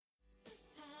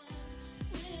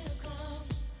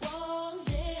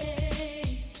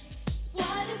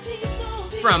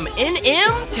From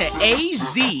NM to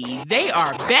AZ, they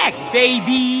are back,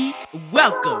 baby.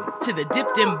 Welcome to the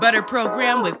Dipped in Butter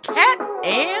program with Kat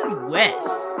and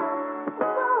Wes.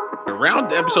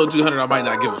 Around episode 200, I might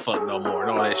not give a fuck no more and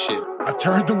all that shit. I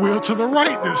turned the wheel to the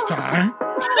right this time.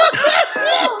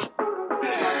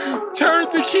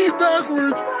 Turned the key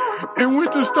backwards and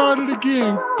went to start it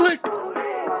again. Click.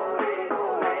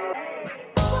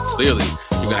 Clearly,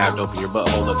 you're going to have to open your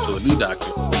butthole up to a new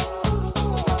doctor.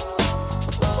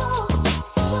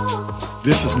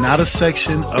 This is not a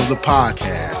section of the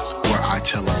podcast where I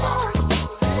tell a lie.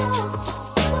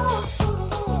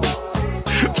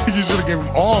 You should have given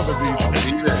him all the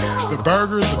BJs. The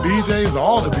burgers, the BJs,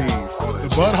 all the B's. The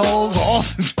buttholes, all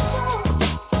the...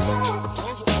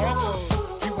 Also,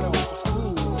 people that went to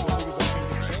school, the niggas that came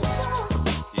to the same.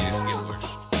 Yeah, it's getting worse.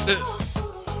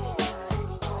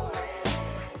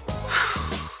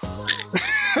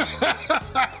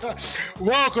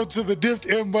 Welcome to the Dipped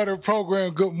in Butter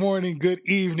program. Good morning, good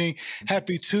evening.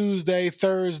 Happy Tuesday,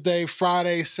 Thursday,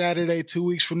 Friday, Saturday, 2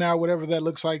 weeks from now, whatever that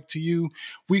looks like to you.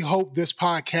 We hope this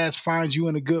podcast finds you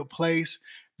in a good place.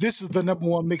 This is the number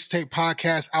one mixtape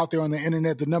podcast out there on the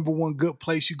internet, the number one good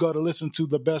place you go to listen to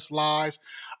the best lies.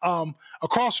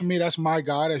 Across from me, that's my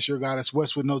guy. That's your guy. That's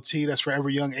Wes with no T. That's Forever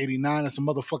Young 89. That's a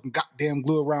motherfucking goddamn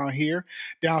glue around here.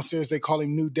 Downstairs, they call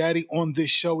him New Daddy. On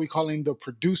this show, we call him the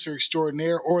producer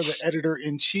extraordinaire or the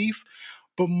editor-in-chief.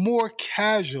 But more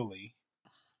casually,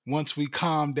 once we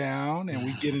calm down and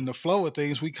we get in the flow of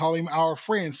things, we call him our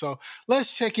friend. So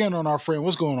let's check in on our friend.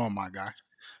 What's going on, my guy?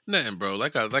 Nothing, bro.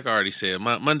 Like I already said,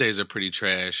 Mondays are pretty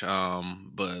trash.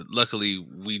 But luckily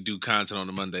we do content on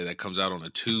a Monday that comes out on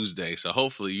a Tuesday. So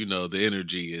hopefully, the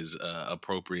energy is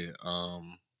appropriate.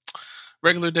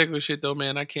 Regular shit though,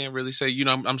 man. I can't really say.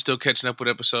 I'm still catching up with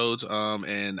episodes.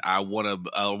 And I wanna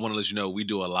let you know we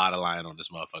do a lot of lying on this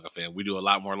motherfucker, fam. We do a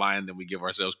lot more lying than we give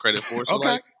ourselves credit for. So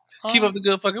Okay. Keep up the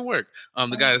good fucking work.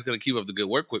 The guy that's gonna keep up the good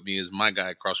work with me is my guy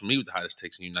across from me with the hottest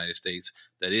takes in the United States.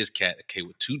 That is Kat, a K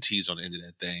with two T's on the end of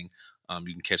that thing.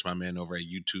 You can catch my man over at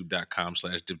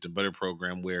youtube.com/dipped in butter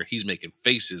program, where he's making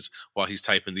faces while he's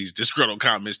typing these disgruntled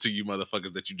comments to you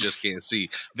motherfuckers that you just can't see.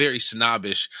 Very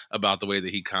snobbish about the way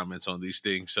that he comments on these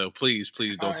things. So please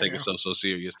don't take it so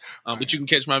serious. But you can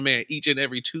catch my man each and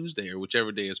every Tuesday or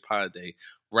whichever day is pod day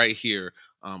right here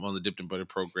on the Dipped in Butter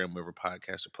program, wherever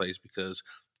podcaster plays, because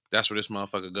that's where this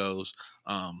motherfucker goes.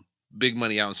 Big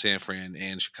money out in San Fran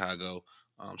and Chicago.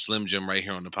 Slim Jim right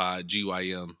here on the pod.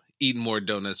 GYM. Eating more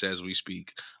donuts as we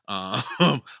speak. My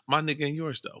nigga and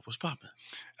yours, though. What's popping?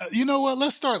 You know what?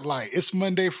 Let's start light. It's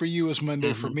Monday for you. It's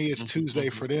Monday for me. It's Tuesday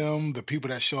for them, the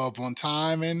people that show up on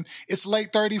time. And it's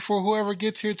late 30 for whoever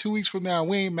gets here 2 weeks from now.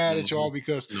 We ain't mad at y'all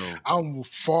because I'm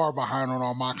far behind on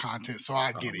all my content. So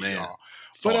I get it, y'all.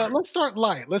 But let's start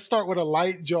light. Let's start with a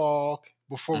light jog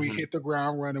before we hit the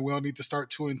ground running. We don't need to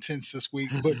start too intense this week.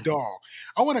 But, dog,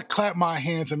 I want to clap my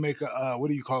hands and make a, what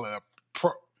do you call it?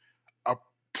 A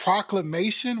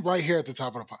proclamation right here at the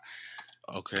top of the pod.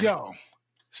 Okay. Yo,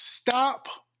 stop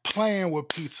playing with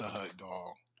Pizza Hut,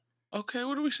 dog. Okay,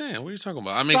 what are we saying? What are you talking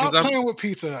about? Stop playing with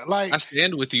Pizza Hut. Like, I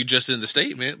stand with you just in the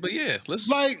statement, but yeah, let's.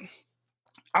 Like,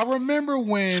 I remember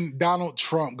when Donald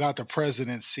Trump got the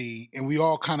presidency and we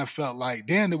all kind of felt like,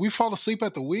 damn, did we fall asleep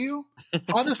at the wheel?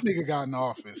 How this nigga got in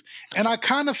office? And I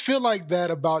kind of feel like that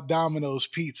about Domino's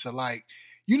Pizza. Like,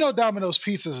 Domino's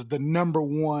Pizza is the number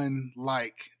one,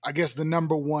 the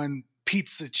number one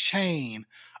pizza chain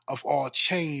of all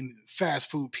chain fast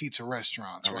food pizza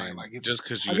restaurants, right? Like, it's just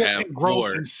because you have growth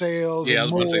more in sales. Yeah, I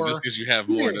was going to say just because you have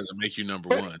more doesn't make you number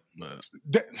one.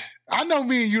 But. I know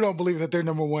me and you don't believe that they're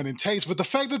number one in taste, but the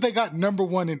fact that they got number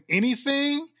one in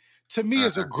anything to me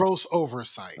is a gross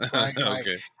oversight, right? Like,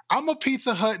 Okay. I'm a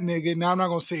Pizza Hut nigga. Now, I'm not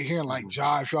going to sit here and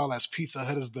jive y'all as Pizza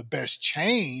Hut is the best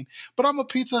chain, but I'm a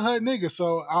Pizza Hut nigga.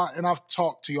 So, and I've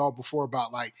talked to y'all before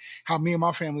about how me and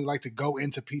my family like to go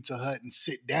into Pizza Hut and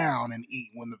sit down and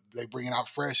eat when they bring it out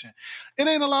fresh. And it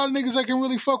ain't a lot of niggas that can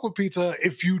really fuck with Pizza Hut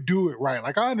if you do it right.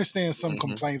 Like, I understand some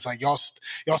complaints like y'all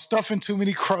stuffing too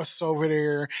many crusts over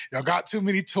there. Y'all got too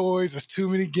many toys. There's too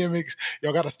many gimmicks.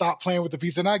 Y'all got to stop playing with the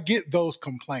pizza. And I get those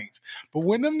complaints. But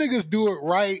when them niggas do it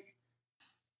right,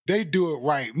 they do it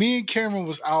right. Me and Cameron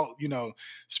was out,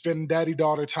 spending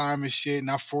daddy-daughter time and shit, and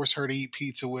I forced her to eat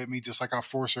pizza with me just like I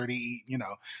forced her to eat,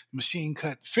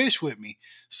 machine-cut fish with me.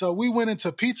 So we went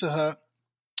into Pizza Hut,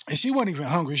 and she wasn't even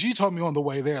hungry. She told me on the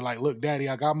way there, like, look, Daddy,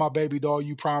 I got my baby doll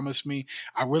you promised me.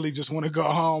 I really just want to go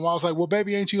home. I was like, well,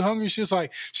 baby, ain't you hungry? She was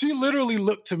like, she literally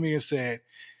looked to me and said,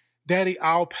 Daddy,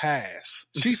 I'll pass.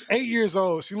 She's 8 years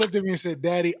old. She looked at me and said,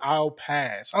 Daddy, I'll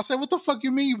pass. I said, what the fuck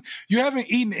you mean? You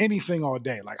haven't eaten anything all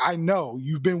day. Like, I know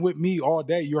you've been with me all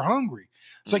day. You're hungry.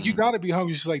 It's like, you got to be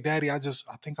hungry. She's like, Daddy, I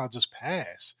think I'll just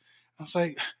pass. I was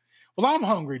like, well, I'm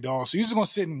hungry, dog. So you're just going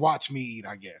to sit and watch me eat,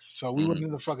 I guess. So we went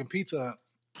into the fucking Pizza Hut.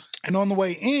 And on the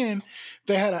way in,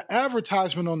 they had an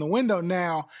advertisement on the window.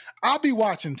 Now, I'll be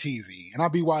watching TV and I'll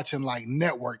be watching like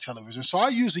network television. So I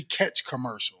usually catch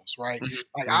commercials, right?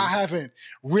 Like I haven't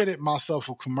ridded myself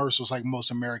of commercials like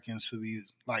most Americans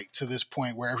to this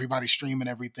point where everybody's streaming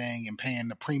everything and paying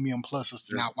the premium pluses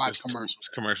to not watch commercials.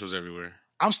 Commercials everywhere.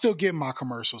 I'm still getting my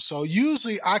commercials. So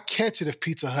usually I catch it if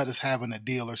Pizza Hut is having a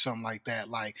deal or something like that.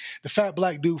 Like the fat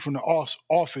black dude from the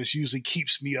office usually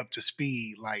keeps me up to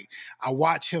speed. Like I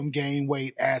watch him gain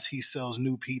weight as he sells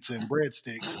new pizza and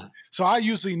breadsticks. So I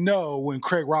usually know when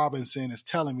Craig Robinson is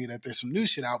telling me that there's some new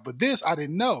shit out. But this, I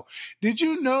didn't know. Did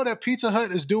you know that Pizza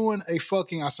Hut is doing a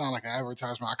fucking, I sound like an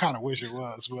advertisement. I kind of wish it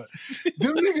was, but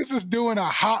them niggas is doing a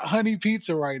hot honey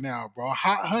pizza right now, bro.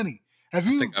 Hot honey.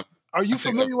 Are you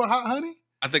familiar with hot honey?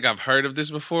 I think I've heard of this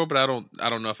before, but I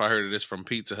don't know if I heard of this from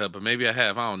Pizza Hut, but maybe I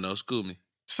have. I don't know. School me.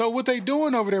 So what they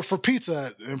doing over there for Pizza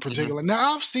Hut in particular?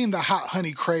 Now, I've seen the hot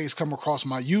honey craze come across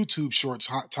my YouTube shorts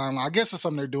timeline. I guess it's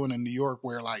something they're doing in New York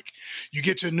where like you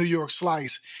get your New York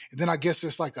slice, and then I guess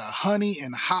it's like a honey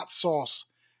and hot sauce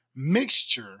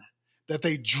mixture that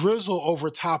they drizzle over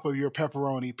top of your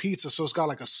pepperoni pizza. So it's got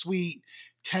like a sweet,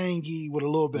 tangy with a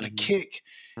little bit of kick.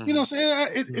 You know what I'm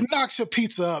saying? It knocks your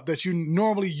pizza up that you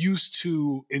normally used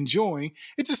to enjoying.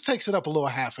 It just takes it up a little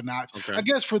half a notch. Okay. I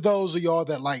guess for those of y'all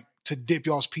that like to dip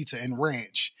y'all's pizza in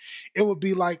ranch, it would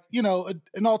be like, you know,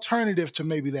 an alternative to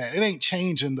maybe that. It ain't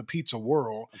changing the pizza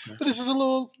world, but this is a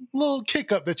little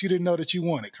kick up that you didn't know that you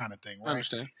wanted kind of thing, right? I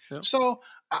understand. Yep. So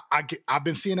I've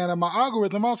been seeing that in my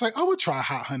algorithm. I was like, I would try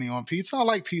hot honey on pizza. I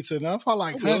like pizza enough. I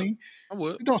like honey. I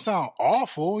would. It don't sound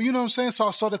awful. You know what I'm saying? So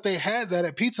I saw that they had that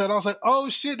at Pizza Hut. I was like, oh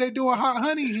shit, they doing hot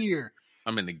honey here.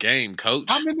 I'm in the game, coach.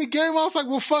 I'm in the game. I was like,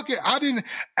 well, fuck it. I didn't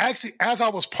actually, as I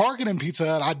was parking in Pizza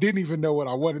Hut, I didn't even know what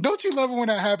I wanted. Don't you love it when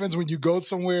that happens when you go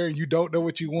somewhere and you don't know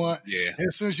what you want? Yeah. And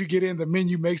as soon as you get in, the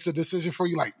menu makes a decision for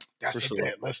you, like, that's a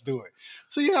bet. Let's do it.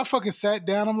 So yeah, I fucking sat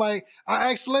down. I'm like,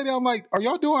 I asked the lady, I'm like, are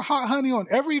y'all doing hot honey on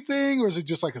everything? Or is it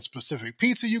just like a specific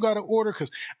pizza you got to order? Because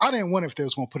I didn't want if they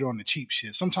was going to put it on the cheap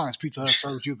shit. Sometimes Pizza Hut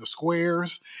serves you the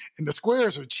squares, and the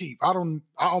squares are cheap. I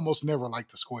almost never like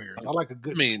the squares. I like a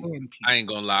good thin pizza. I ain't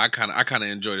gonna lie. I kind of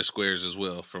enjoy the squares as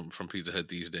well from Pizza Hut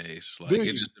these days. Like it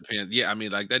just depends. Yeah, I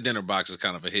mean, like that dinner box is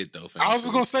kind of a hit though. I was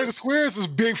just gonna say the squares is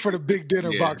big for the big dinner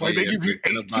box. Like they give you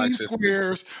 18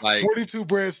 squares, like 42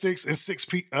 breadsticks, and 6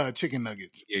 chicken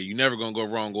nuggets. Yeah, you never gonna go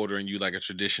wrong ordering you like a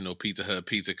traditional Pizza Hut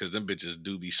pizza because them bitches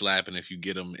do be slapping if you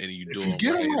get them and you do them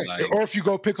right. Like, or if you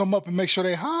go pick them up and make sure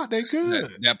they hot, they good.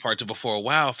 That part to before a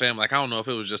while, fam. Like I don't know if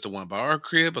it was just the one by our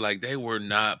crib, but like they were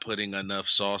not putting enough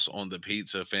sauce on the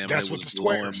pizza, fam. That's they what was the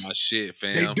squares. My shit,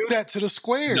 fam. They do that to the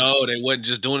squares. No, they wasn't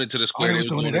just doing it to the square. They was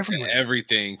doing it everywhere.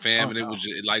 Everything, fam. And it was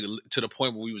just, like to the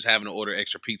point where we was having to order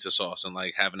extra pizza sauce and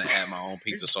like having to add my own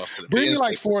pizza sauce to the Bring me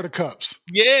like 4 of the cups.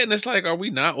 Yeah, and it's like, are we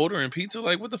not ordering pizza?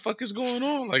 Like, what the fuck is going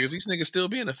on? Like, is these niggas still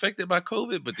being affected by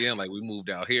COVID? But then, like, we moved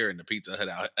out here and the Pizza Hut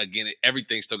out again.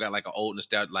 Everything still got like an old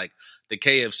nostalgia. Like the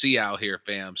KFC out here,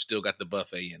 fam, still got the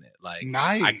buffet in it. Like,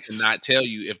 nice. I cannot tell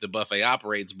you if the buffet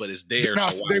operates, but it's there.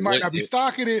 So they might not be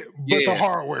stocking it, but the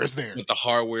hardware is there. But the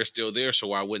hardware is still there, so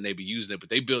why wouldn't they be using it? But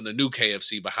they building a new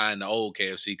KFC behind the old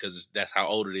KFC because that's how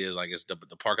old it is. Like, it's the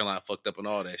parking lot fucked up and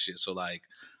all that shit. So like,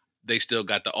 they still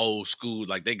got the old school.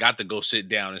 Like, they got to go sit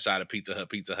down inside a Pizza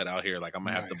Hut out here. Like, I'm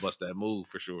gonna have to bust that move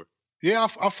for sure. Yeah,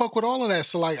 I fuck with all of that.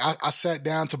 So like, I sat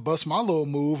down to bust my little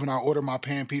move and I ordered my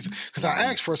pan pizza because I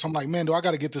asked first. I'm like, man, do I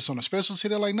got to get this on a specialty?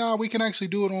 They're like, nah, we can actually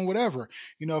do it on whatever.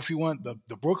 You know, if you want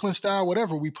the Brooklyn style,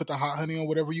 whatever, we put the hot honey on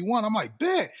whatever you want. I'm like,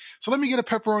 bet. So let me get a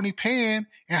pepperoni pan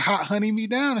and hot honey me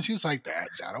down. And she was like,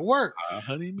 that'll work.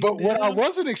 What I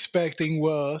wasn't expecting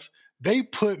was they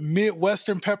put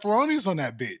Midwestern pepperonis on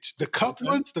that bitch. The cup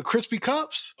ones, the crispy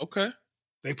cups. Okay.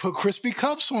 They put crispy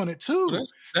cups on it too.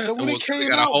 So when it came they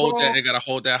out, gotta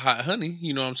hold that hot honey.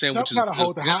 You know what I'm saying? Some gotta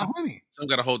hold the hot honey. Some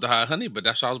gotta hold the hot honey. But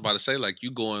that's what I was about to say. Like, you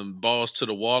going balls to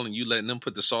the wall and you letting them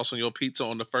put the sauce on your pizza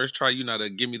on the first try. You not to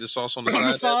give me the sauce on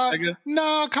the side.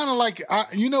 No, kind of like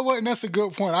you know what? And that's a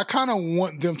good point. I kind of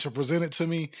want them to present it to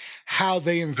me how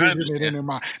they envision it in their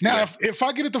mind. Now, if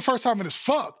I get it the first time and it's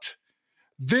fucked,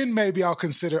 then maybe I'll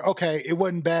consider, okay, it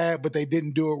wasn't bad, but they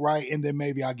didn't do it right, and then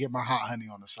maybe I'll get my hot honey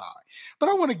on the side. But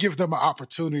I want to give them an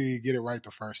opportunity to get it right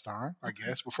the first time, I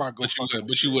guess, before I go.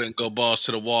 But you wouldn't go balls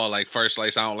to the wall like first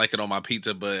slice. I don't like it on my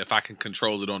pizza, but if I can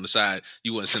control it on the side,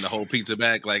 you wouldn't send the whole pizza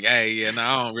back. Like, hey, yeah, no,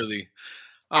 I don't really.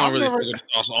 I don't I've really never, fuck with the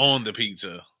sauce on the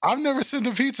pizza. I've never sent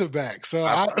the pizza back, so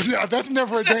that's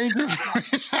never a danger.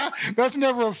 That's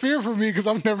never a fear for me because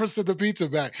I've never sent the pizza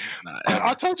back. Nah, I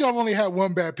ever. told you I've only had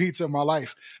one bad pizza in my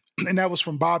life, and that was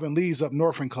from Bob and Lee's up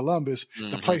north in Columbus, the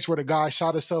Mm-hmm. place where the guy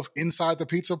shot himself inside the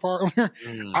pizza parlor.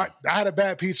 I had a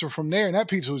bad pizza from there, and that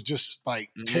pizza was just like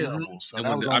terrible. So And that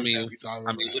when was the I only bad mean, pizza I've I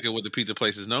ever mean, had. look at what the pizza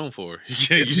place is known for.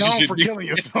 It's known for killing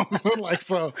yourself. Like,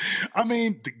 so, I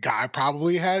mean, the guy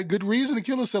probably had good reason to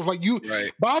kill himself. Like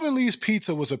Right. Bob and Lee's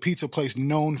Pizza was a pizza place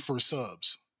known for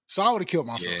subs. So I would have killed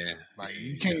myself Yeah. too. Like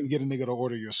you can't even get a nigga to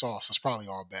order your sauce. It's probably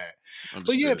all bad.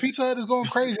 But yeah, Understood. Pizza Hut is going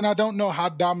crazy, and I don't know how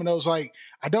Domino's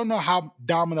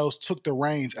took the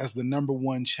reins as the number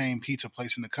one chain pizza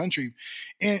place in the country.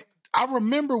 And I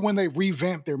remember when they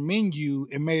revamped their menu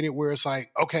and made it where it's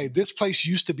like, okay, this place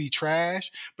used to be trash,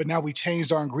 but now we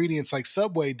changed our ingredients like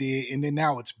Subway did, and then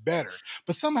now it's better.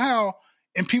 But somehow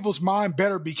in people's mind,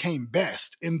 better became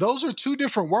best. And those are two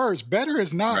different words. Better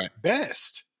is not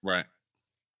best. Right.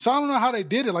 So I don't know how they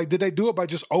did it. Like, did they do it by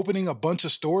just opening a bunch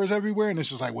of stores everywhere? And it's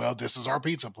just like, well, this is our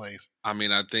pizza place. I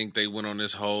mean, I think they went on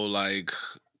this whole like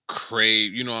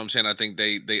crave, you know what I'm saying? I think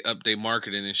they upped their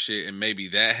marketing and shit, and maybe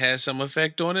that has some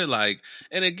effect on it. Like,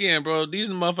 and again, bro, these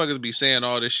motherfuckers be saying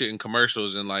all this shit in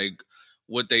commercials, and like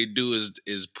what they do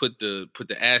is put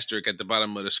the asterisk at the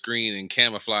bottom of the screen and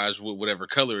camouflage with whatever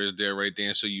color is there right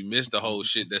there, so you miss the whole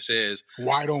shit that says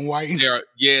white on white.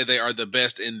 They are the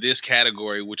best in this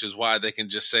category, which is why they can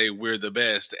just say we're the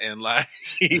best, and like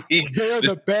they're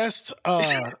the best.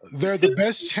 They're the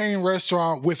best chain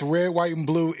restaurant with red, white, and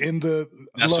blue in the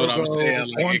that's logo what I'm saying.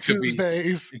 Like, on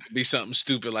Tuesdays. It could be something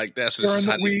stupid like that. So this is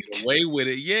how they get away with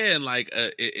it. Yeah, and like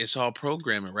it's all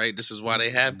programming, right? This is why they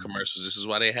have commercials. This is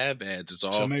why they have ads. It's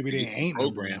all so maybe they ain't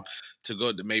programmed to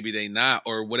go. Maybe they not,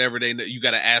 or whatever they. You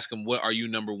got to ask them, what are you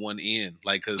number one in?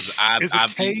 Like, because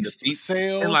I've taste,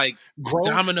 sales, and like growth.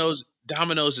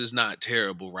 Domino's is not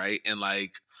terrible, right? And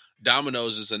like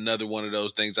Domino's is another one of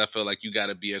those things. I feel like you got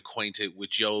to be acquainted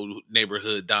with your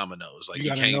neighborhood Domino's. Like, you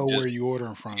gotta know where you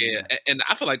ordering from. Yeah, and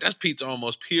I feel like that's pizza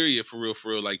almost period for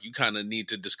real. Like, you kind of need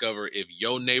to discover if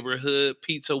your neighborhood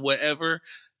pizza whatever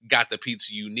got the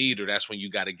pizza you need, or that's when you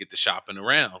got to get the shopping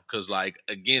around. Because like,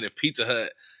 again, if Pizza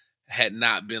Hut had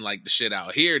not been like the shit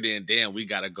out here, then damn, we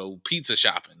got to go pizza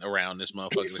shopping around this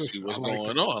motherfucker to see what's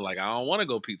going on. Like, I don't want to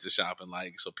go pizza shopping.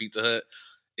 Like, so Pizza Hut.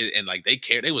 And like they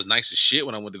cared, they was nice as shit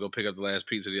when I went to go pick up the last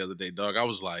pizza the other day, dog. I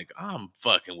was like, I'm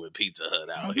fucking with Pizza Hut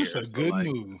out here. This is a good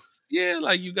move. Yeah,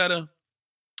 like you gotta.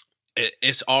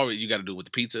 It's already you got to do it with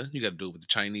the pizza. You got to do it with the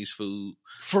Chinese food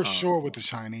for sure. With the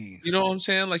Chinese, you know what I'm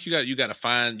saying? Like you got to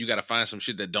find some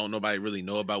shit that don't nobody really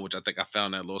know about. Which I think I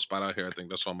found that little spot out here. I think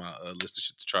that's on my list of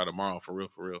shit to try tomorrow. For real.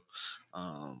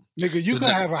 Nigga, you could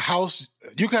have a house.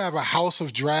 You could have a House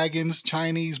of Dragons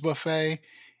Chinese buffet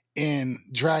and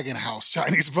Dragon House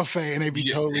Chinese buffet, and they'd be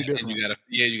totally different. And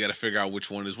you gotta figure out which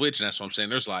one is which, and that's what I'm saying.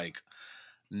 There's like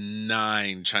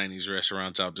 9 Chinese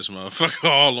restaurants out this motherfucker,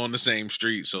 all on the same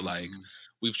street. So like,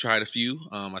 we've tried a few.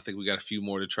 I think we got a few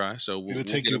more to try. So it'll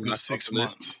take you a good 6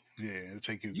 months. Yeah, it'll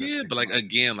take you. A good 6 but like months.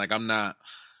 Again, like I'm not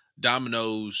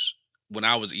Domino's. When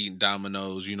I was eating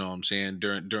Domino's, you know what I'm saying,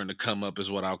 during the come up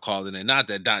is what I'll call it. And not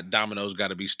that Domino's got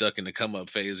to be stuck in the come up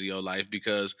phase of your life,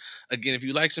 because again, if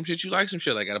you like some shit, you like some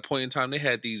shit. Like at a point in time, they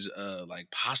had these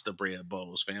like pasta bread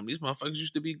bowls, fam. These motherfuckers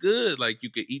used to be good. Like you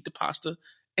could eat the pasta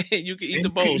and you can eat the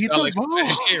bowl. Shit,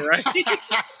 right?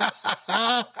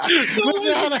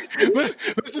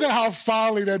 Listen to how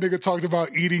fondly that nigga talked about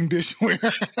eating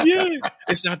dishware. Yeah,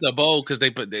 it's not the bowl because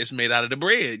it's made out of the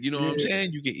bread. You know what I'm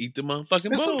saying? You can eat the motherfucking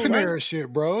bowl. It's some Panera right?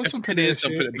 Shit, bro. It's some Panera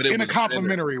shit but in a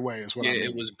complimentary way. Is what I mean.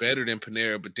 It was better than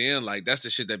Panera. But then, like, that's the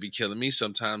shit that be killing me.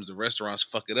 Sometimes the restaurants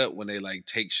fuck it up when they like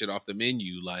take shit off the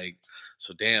menu. Like,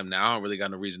 so damn, now I don't really got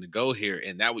no reason to go here.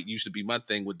 And that used to be my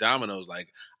thing with Domino's. Like,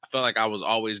 I felt like I was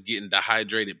always getting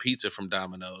dehydrated pizza from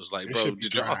Domino's. Like, bro,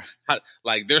 did y'all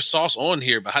like there's sauce on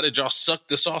here, but how did y'all suck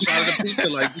the sauce out of the pizza?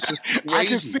 Like, this is crazy. I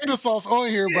can see the sauce on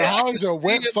here, but how is your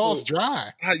wet sauce dry?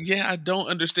 I don't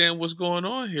understand what's going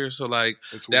on here. So like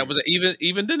that was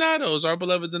even Donato's, our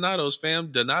beloved Donato's,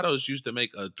 fam. Donato's used to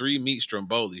make a 3-meat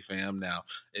stromboli, fam. Now,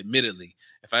 admittedly,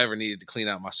 if I ever needed to clean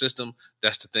out my system,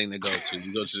 that's the thing to go to.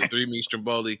 You go to the 3-meat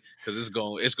stromboli because it's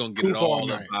gonna get it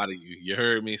all up out of you. You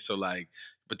heard me? So like,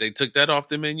 but they took that off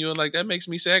the menu, and like that makes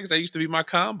me sad because that used to be my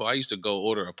combo. I used to go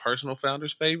order a personal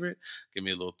founder's favorite, give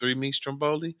me a little 3-meat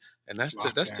stromboli, and that's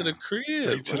to the crib.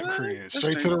 Straight to the crib.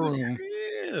 Straight to the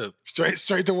room.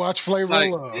 Straight to watch Flavor of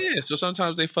Love. Yeah, so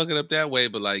sometimes they fuck it up that way,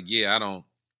 but like, yeah,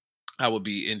 I would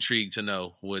be intrigued to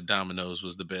know what Domino's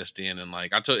was the best in, and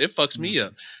like it fucks me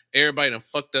up. Everybody done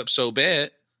fucked up so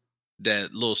bad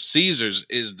that Little Caesars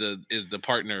is the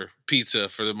partner pizza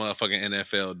for the motherfucking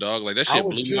NFL, dog. Like that I shit blew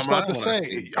was my just mind about to when I say,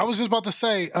 seen it. I was just about to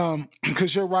say,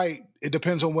 because you're right. It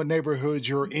depends on what neighborhood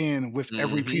you're in with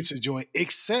every Mm-hmm. pizza joint,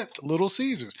 except Little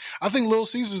Caesars. I think Little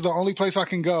Caesars is the only place I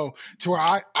can go to where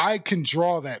I can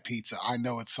draw that pizza. I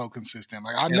know it's so consistent.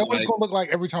 Like I know And what it's like, gonna look like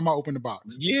every time I open the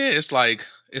box. yeah, it's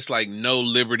like no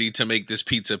liberty to make this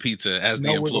pizza as the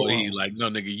No wiggle employee. room. Like, no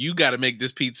nigga, you got to make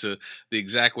this pizza the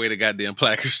exact way the goddamn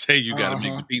placards say you got to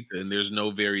make Uh-huh. the pizza, and there's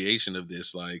no variation of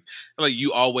this. Like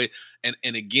you always and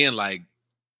again, like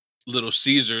Little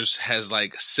Caesars has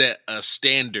like set a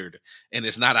standard, and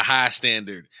it's not a high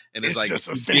standard, and it's It's like just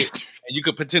a you get, standard. and you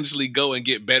could potentially go and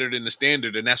get better than the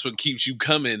standard, and that's what keeps you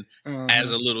coming as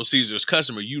Uh-huh. a Little Caesars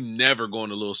customer. You never going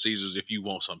to Little Caesars if you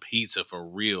want some pizza for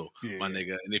real, my Yeah.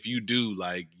 nigga. And if you do,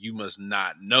 like, you must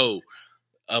not know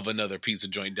of another pizza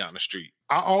joint down the street.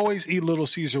 I always eat Little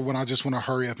Caesar when I just want to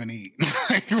hurry up and eat.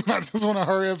 When I just want to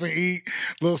hurry up and eat,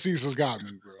 Little Caesar's got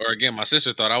me, bro. Or again, my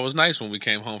sister thought I was nice when we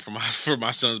came home from for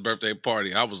my son's birthday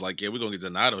party. I was like, "Yeah, we're gonna get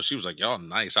Donato." She was like, "Y'all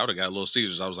nice." I would have got Little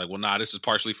Caesars. I was like, "Well, nah, this is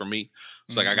partially for me.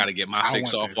 It's like I got to get my I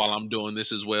fix want off this. while I'm doing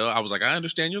this as well." I was like, "I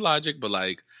understand your logic, but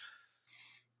like,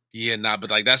 yeah, nah, but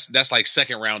like that's like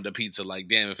second round of pizza. Like,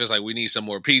 damn, if it's like we need some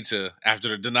more pizza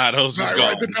after the Donatos is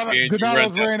gone, and you run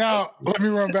Donato's ran out. Let me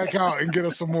run back out and get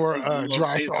us some more some Los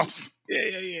dry Angeles. sauce.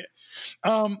 Yeah.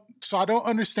 So I don't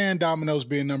understand Domino's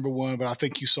being number one, but I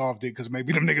think you solved it because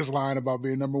maybe them niggas lying about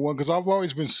being number one because I've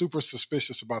always been super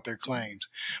suspicious about their claims.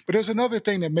 But there's another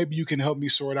thing that maybe you can help me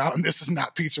sort out, and this is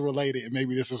not pizza related, and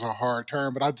maybe this is a hard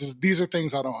term, but these are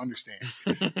things I don't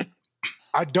understand.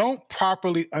 I don't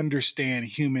properly understand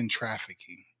human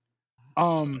trafficking.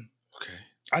 Okay.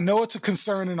 I know it's a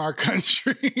concern in our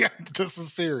country. This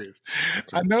is serious.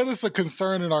 Okay. I know this is a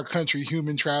concern in our country,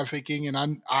 human trafficking, and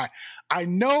I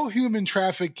know human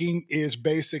trafficking is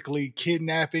basically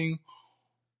kidnapping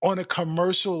on a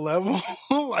commercial level.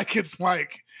 It's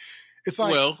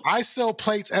like Well, I sell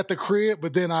plates at the crib,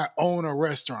 but then I own a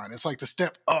restaurant. It's like the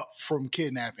step up from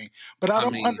kidnapping. But I I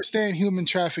don't mean, understand human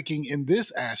trafficking in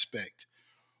this aspect.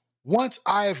 Once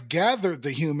I have gathered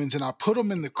the humans and I put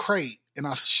them in the crate and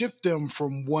I ship them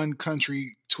from one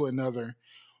country to another,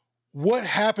 what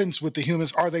happens with the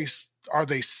humans? Are they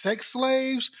sex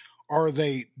slaves?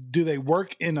 Do they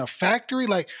work in a factory?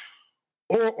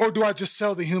 Or do I just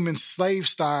sell the humans slave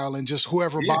style and just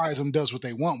whoever yeah. buys them does what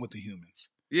they want with the humans?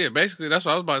 Yeah, basically that's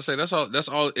what I was about to say. That's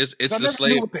all. It's I the never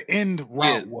slave. knew what the end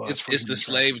route was. For It's the human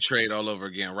slave trafficking. trade all over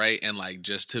again, right? And like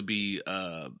just to be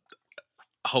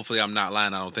hopefully I'm not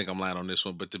lying. I don't think I'm lying on this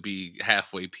one, but to be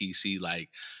halfway PC, like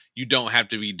you don't have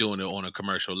to be doing it on a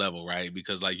commercial level, right?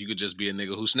 Because like you could just be a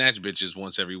nigga who snatch bitches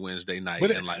once every Wednesday night,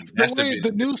 But and like the that's the way bitch.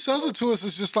 the news sells it to us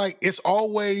is just like it's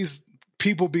always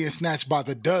people being snatched by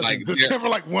the Like dozens. It's never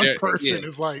like one person. yeah,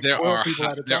 It's like there 12 are people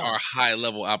at a there time. are high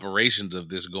level operations of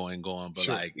this going on, but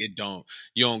Sure. like you don't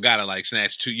gotta like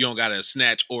snatch two. You don't gotta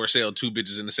snatch or sell two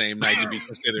bitches in the same night to be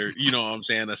considered. You know what I'm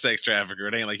saying? A sex trafficker.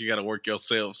 It ain't like you gotta work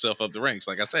yourself up the ranks.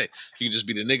 Like I say, you can just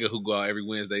be the nigga who go out every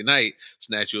Wednesday night,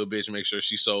 snatch you a bitch, make sure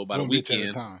she's sold by the One bitch at a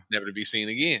weekend, time. never to be seen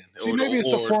again. See, maybe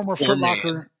it's the former or Foot man.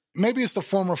 Locker. Maybe it's the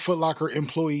former Foot Locker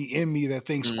employee in me that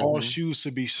thinks all Mhm. shoes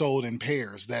should be sold in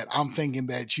pairs. That I'm thinking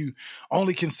that you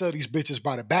only can sell these bitches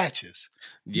by the batches.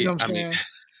 You Yeah, know what I'm saying?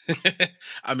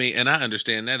 I mean, and I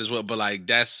understand that as well, but like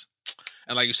that's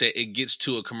and like you said, it gets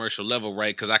to a commercial level,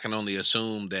 right? Because I can only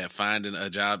assume that finding a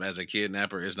job as a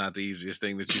kidnapper is not the easiest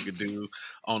thing that you could do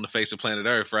on the face of planet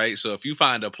Earth, right? So if you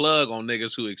find a plug on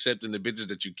niggas who accepting the bitches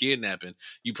that you kidnapping,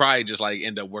 you probably just like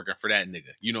end up working for that nigga.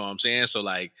 You know what I'm saying? So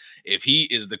like, if he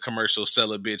is the commercial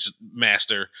seller bitch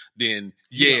master, then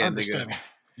yeah, nigga.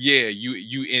 Yeah,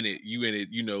 you in it,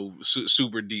 you know,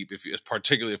 super deep.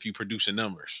 Particularly if you producing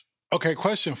numbers. Okay,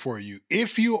 question for you.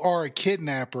 If you are a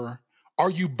kidnapper, are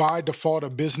you by default a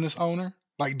business owner?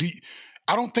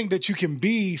 I don't think that you can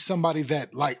be somebody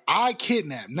that like I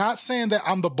kidnap. Not saying that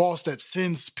I'm the boss that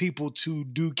sends people to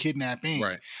do kidnapping.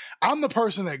 Right. I'm the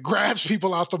person that grabs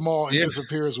people out the mall and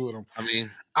disappears with them. I mean,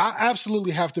 I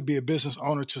absolutely have to be a business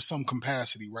owner to some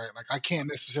capacity, right? Like I can't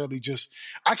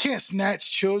I can't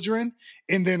snatch children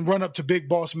and then run up to Big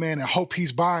Boss Man and hope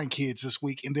he's buying kids this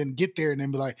week and then get there and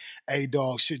then be like, hey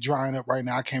dog, shit drying up right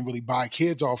now. I can't really buy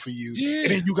kids off of you. yeah.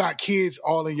 And then you got kids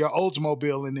all in your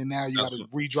Oldsmobile and then now you got to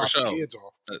redrop the kids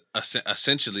off.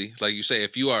 Essentially, like you say,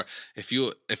 if you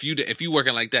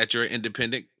working like that, you're an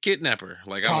independent kidnapper.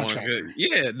 Like Contractor.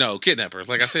 Kidnapper.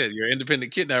 Like I said, you're an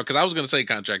independent kidnapper. Because I was gonna say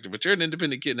contractor, but you're an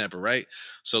independent kidnapper, right?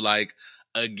 So like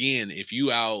again, if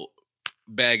you out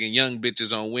bagging young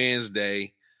bitches on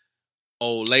Wednesday,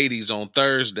 old ladies on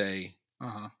Thursday,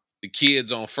 the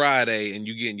kids on Friday and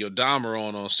you getting your Dahmer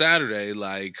on Saturday,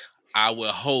 like I would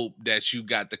hope that you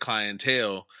got the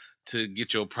clientele to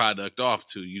get your product off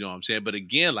to, you know what I'm saying? But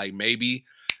again, like maybe,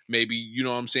 you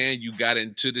know what I'm saying, you got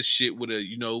into the shit with a,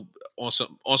 you know, on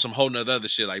some whole nother other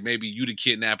shit. Like maybe you the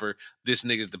kidnapper, this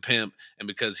nigga's the pimp, and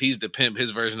because he's the pimp,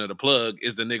 his version of the plug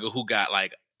is the nigga who got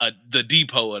like the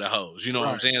depot of the hoes. You know what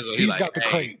I'm saying? So he's like, got the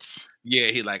crates. Yeah,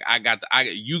 he like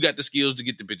you got the skills to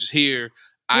get the bitches here.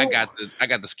 I got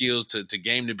the skills to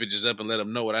game the bitches up and let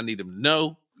them know what I need them to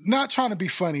know. Not trying to be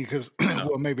funny because,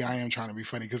 well, maybe I am trying to be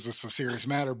funny because it's a serious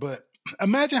matter, but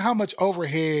imagine how much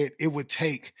overhead it would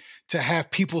take to have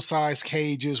people-sized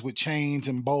cages with chains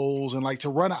and bowls and like to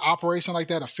run an operation like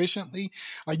that efficiently.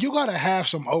 Like you got to have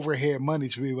some overhead money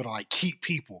to be able to like keep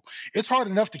people. It's hard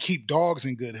enough to keep dogs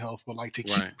in good health, but like to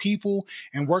keep people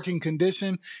in working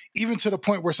condition, even to the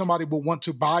point where somebody will want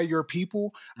to buy your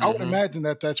people, I would imagine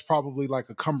that that's probably like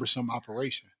a cumbersome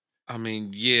operation. I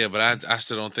mean, yeah, but I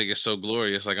still don't think it's so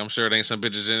glorious. Like, I'm sure there ain't some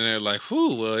bitches in there like,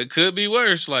 whew, well, it could be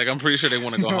worse. Like, I'm pretty sure they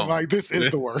want to go home. Like, this is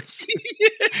the worst.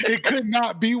 It could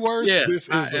not be worse. Yeah, this is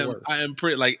the worst. I am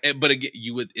pretty, like, but again,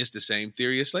 it's the same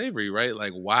theory of slavery, right?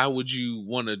 Like, why would you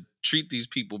want to treat these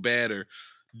people bad or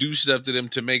do stuff to them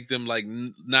to make them, like,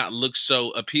 not look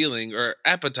so appealing or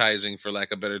appetizing, for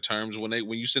lack of better terms, when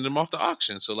you send them off to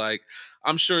auction? So, like,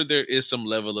 I'm sure there is some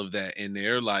level of that in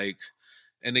there, like.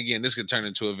 And again, this could turn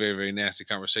into a very, very nasty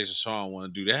conversation, so I don't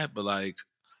want to do that. But like,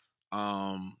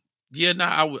 again,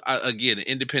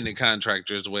 independent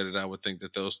contractor is the way that I would think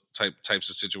that those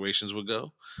types of situations would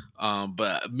go.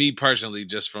 But me personally,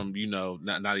 just from, you know,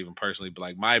 not even personally, but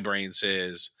like my brain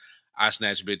says, I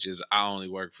snatch bitches. I only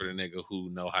work for the nigga who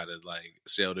know how to like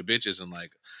sell the bitches. And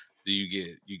like, do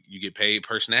you get paid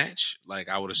per snatch? Like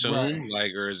I would assume,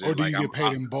 like, or is it, or do like you get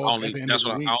paid in bulk? That's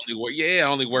what I only work. Yeah, I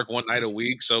only work one night a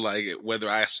week. So like, whether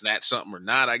I snatch something or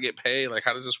not, I get paid. Like,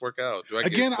 how does this work out?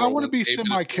 I want to be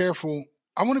semi-careful.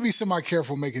 I want to be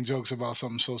semi-careful making jokes about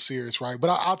something so serious, right? But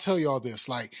I'll tell you all this.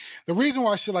 Like, the reason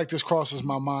why shit like this crosses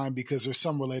my mind, because there's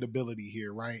some relatability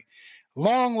here, right?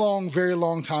 Very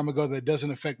long time ago, that doesn't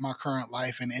affect my current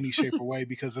life in any shape or way,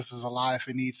 because this is a lie if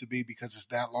it needs to be, because it's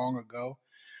that long ago.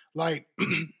 Like,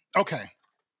 okay,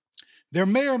 there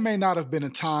may or may not have been a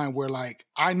time where like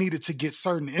I needed to get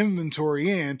certain inventory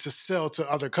in to sell to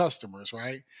other customers,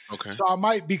 right? Okay. So I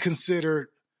might be considered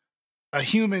a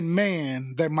human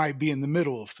man that might be in the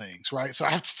middle of things, right? So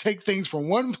I have to take things from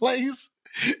one place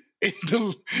and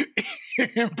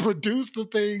produce the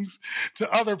things to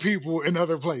other people in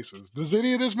other places. Does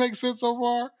any of this make sense so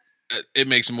far? It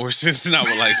makes more sense than I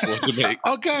would like for it to make.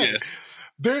 Okay. Yes.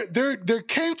 There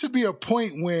came to be a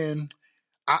point when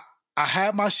I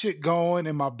had my shit going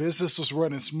and my business was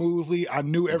running smoothly. I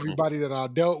knew everybody that I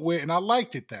dealt with, and I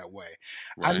liked it that way.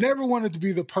 Right. I never wanted to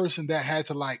be the person that had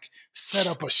to like set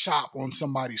up a shop on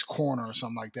somebody's corner or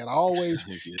something like that. I always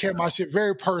kept my shit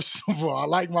very personable. I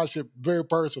like my shit very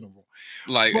personable.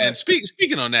 Like, but, and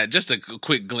speaking on that, just a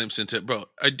quick glimpse into, bro,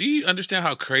 do you understand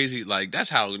how crazy, like, that's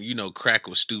how, you know, crack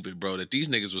was stupid, bro, that these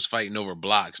niggas was fighting over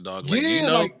blocks, dog. Like, yeah,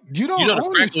 like, you know the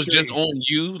crack was just on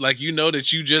you. Like, you know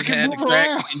that you just had the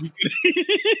crack. And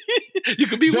you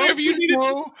could be wherever you needed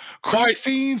to. Crack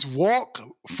fiends walk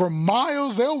for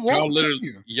miles. They'll walk to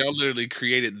you. Y'all literally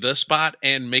created the spot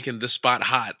and making the spot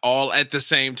hot all at the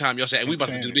same time. Y'all said, hey, we about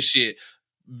to do this shit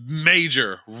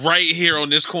major right here on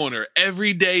this corner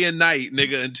every day and night,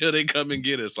 nigga, until they come and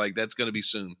get us. Like, that's gonna be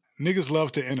soon. Niggas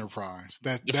love the enterprise.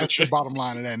 That's the bottom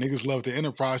line of that. Niggas love the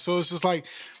enterprise. So it's just like,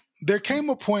 there came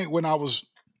a point when I was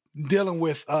dealing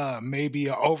with maybe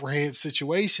an overhead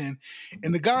situation,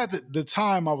 and the guy that the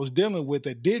time I was dealing with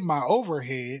that did my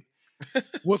overhead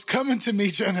was coming to me,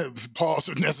 trying to pause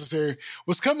if necessary,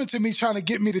 was coming to me trying to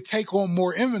get me to take on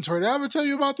more inventory. Did I ever tell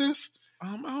you about this?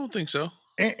 I don't think so.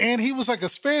 And he was like a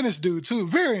Spanish dude too,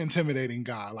 very intimidating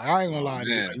guy. Like, I ain't gonna lie to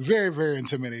you, like, very, very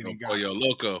intimidating guy. Oh, yo,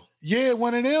 loco. Yeah,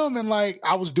 one of them. And like,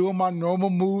 I was doing my normal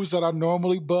moves that I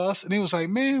normally bust, and he was like,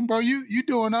 "Man, bro, you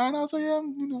doing all right?" And I was like, "Yeah,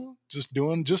 I'm, you know, just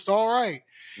doing just all right."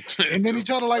 And then he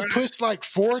tried to like push like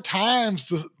 4 times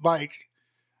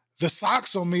the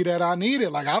socks on me that I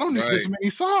needed. Like, I don't need this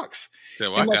many socks. Yeah,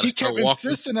 well, and like, he kept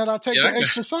insisting that I take the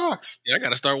extra socks. Yeah, I got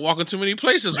to start walking too many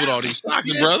places with all these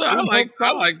socks, brother.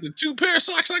 I like the 2 pair of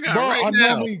socks I got right now. I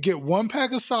normally get 1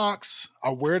 pack of socks, I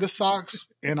wear the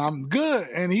socks and I'm good.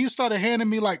 And he started handing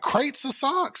me like crates of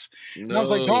socks. And I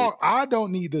was like, dog, I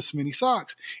don't need this many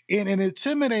socks. And it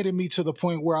intimidated me to the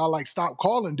point where I like stopped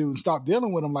calling dude and stopped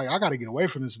dealing with him. Like, I got to get away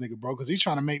from this nigga, bro, because he's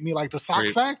trying to make me like the sock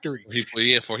factory.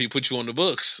 Before he put you on the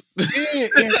books. Yeah,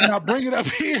 and I bring it up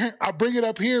here. I bring it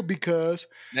up here because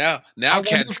now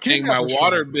Cat's paying my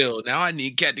water bill. Now I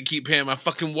need Cat to keep paying my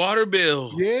fucking water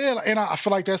bill. Yeah, and I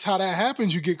feel like that's how that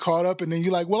happens. You get caught up, and then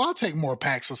you're like, well, I'll take more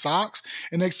packs of socks.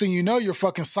 And next thing you know, you're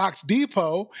fucking Socks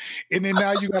Depot. And then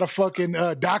now you got a fucking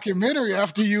documentary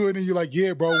after you. And then you're like,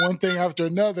 yeah, bro, one thing after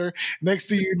another. Next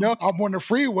thing you know, I'm on the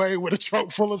freeway with a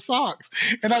truck full of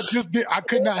socks. And I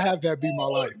could not have that be my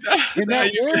life. And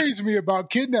that worries me about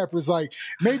kidnappers. Like,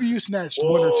 maybe you snatched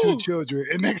one or two children.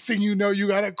 And next thing you know, you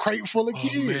got a crate full of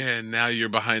kids. Man, now you're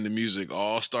behind the music.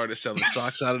 All started selling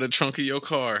socks out of the trunk of your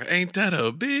car. Ain't that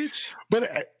a bitch? But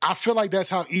I feel like that's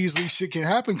how easily shit can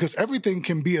happen because everything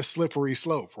can be a slippery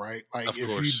slope, right? Like if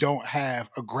you don't have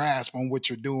a grasp on what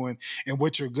you're doing and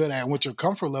what you're good at and what your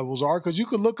comfort levels are, because you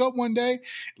could look up one day,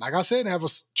 like I said, have a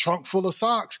trunk full of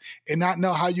socks and not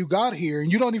know how you got here.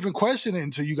 And you don't even question it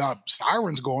until you got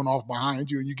sirens going off behind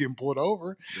you and you getting pulled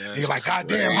over. And you're like, God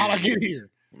damn, how'd I get here?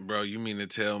 Bro, you mean to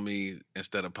tell me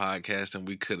instead of podcasting,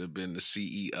 we could have been the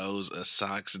CEOs of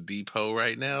Socks Depot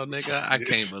right now, nigga? I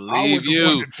can't believe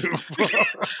you.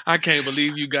 I can't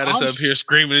believe you got us up here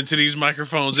screaming into these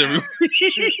microphones every week.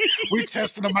 We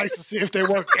testing the mics to see if they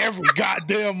work every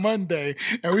goddamn Monday,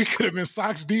 and we could have been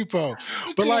Socks Depot.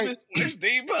 But like, Socks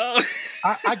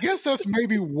Depot. I guess that's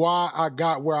maybe why I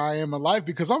got where I am in life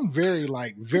because I'm very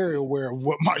aware of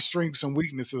what my strengths and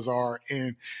weaknesses are,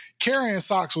 and carrying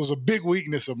socks was a big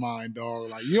weakness of mine, dog.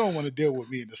 Like, you don't want to deal with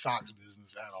me in the socks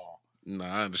business at all. No,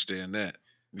 I understand that.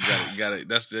 You got it.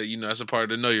 That's that's a part of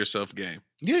the know yourself game.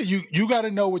 Yeah, you got to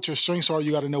know what your strengths are.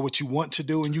 You got to know what you want to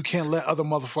do, and you can't let other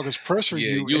motherfuckers pressure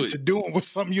you into doing with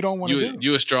something you don't want to do.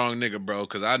 You a strong nigga, bro,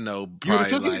 because I know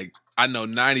probably I know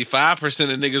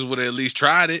 95% of niggas would have at least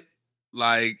tried it.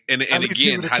 Like, and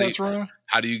again,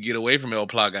 how do you get away from El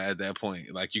Plaga at that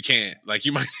point? Like, you can't. Like,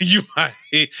 you might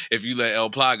if you let El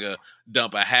Plaga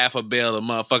dump a half a bale of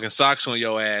motherfucking socks on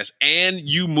your ass, and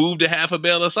you moved a half a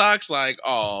bale of socks. Like,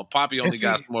 oh, Poppy only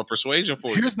got some more persuasion for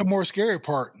you. Here's the more scary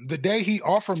part: the day he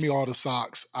offered me all the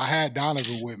socks, I had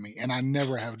Donovan with me, and I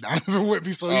never have Donovan with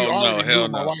me, so he already knew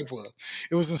what my wife was.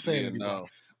 It was insane. Yeah,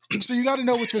 so you got to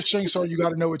know what your strengths are. You got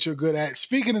to know what you're good at.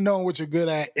 Speaking of knowing what you're good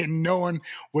at and knowing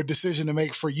what decision to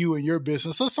make for you and your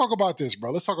business, let's talk about this,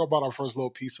 bro. Let's talk about our first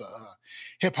little piece of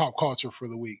hip hop culture for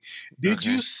the week. Did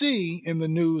you see in the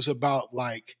news about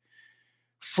like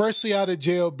freshly out of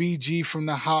jail BG from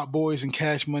the Hot Boys and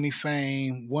Cash Money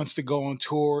fame wants to go on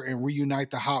tour and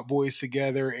reunite the Hot Boys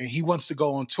together, and he wants to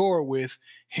go on tour with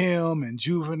him and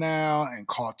Juvenile and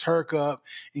call Turk up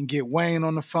and get Wayne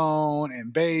on the phone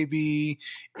and Baby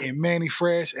and Manny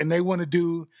Fresh, and they want to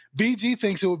do. BG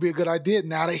thinks it would be a good idea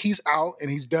now that he's out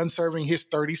and he's done serving his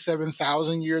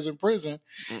 37,000 years in prison.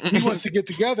 He wants to get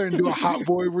together and do a Hot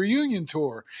Boy reunion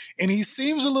tour, and he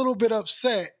seems a little bit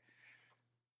upset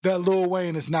that Lil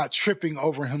Wayne is not tripping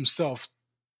over himself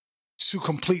to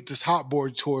complete this Hot Boy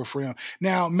tour for him.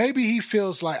 Now, maybe he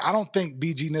feels like, I don't think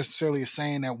BG necessarily is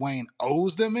saying that Wayne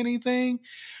owes them anything,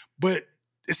 but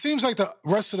it seems like the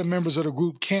rest of the members of the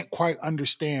group can't quite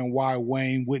understand why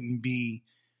Wayne wouldn't be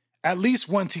at least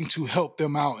wanting to help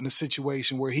them out in a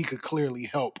situation where he could clearly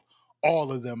help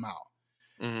all of them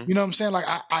out. Mm-hmm. You know what I'm saying? Like,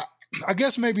 I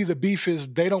guess maybe the beef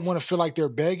is they don't want to feel like they're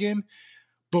begging,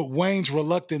 but Wayne's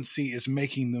reluctancy is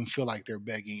making them feel like they're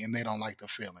begging and they don't like the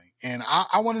feeling. And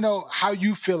I want to know how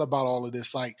you feel about all of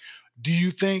this. Like, do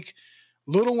you think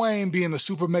Lil Wayne, being the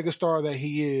super mega star that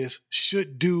he is,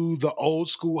 should do the old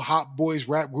school Hot Boys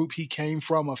rap group he came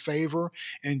from a favor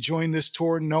and join this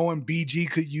tour knowing BG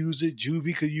could use it,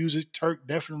 Juvie could use it, Turk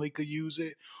definitely could use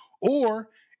it? Or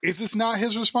is this not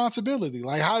his responsibility?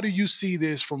 Like, how do you see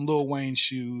this from Lil Wayne's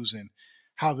shoes and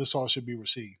how this all should be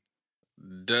received?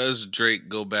 Does Drake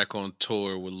go back on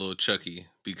tour with Lil Chucky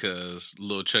because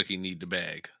Lil Chucky need the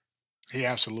bag? He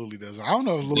absolutely does. I don't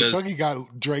know if Lil Chucky got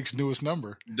Drake's newest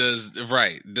number. He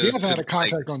hasn't had a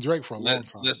contact on Drake for a long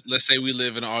time. Let's say we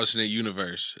live in an alternate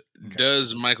universe. Okay.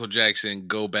 Does Michael Jackson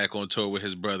go back on tour with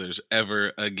his brothers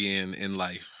ever again in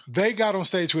life? They got on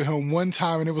stage with him one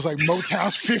time, and it was like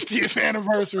Motown's 50th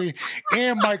anniversary,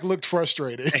 and Mike looked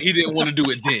frustrated. And he didn't want to do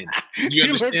it then. You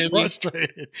understand me?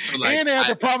 Frustrated. Like, and they had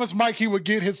to promise Mike he would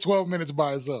get his 12 minutes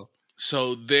by himself.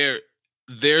 So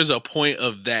there's a point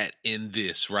of that in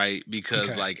this, right?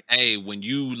 Because like, hey, when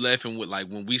you left and with like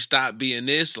when we stopped being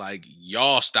this, like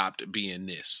y'all stopped being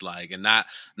this, like, and not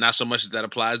so much that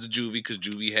applies to Juvie because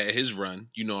Juvie had his run,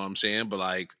 you know what I'm saying? But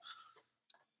like,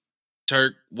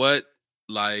 Turk, what?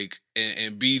 Like,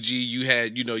 and BG, you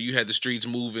had the streets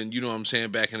moving, you know what I'm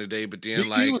saying, back in the day, but then BG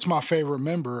like, was my favorite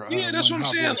member yeah, that's when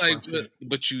what I'm Hot saying. Boys Like, first hit.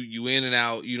 but you in and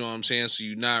out, you know what I'm saying? So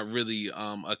you're not really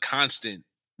a constant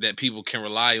that people can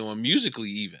rely on musically,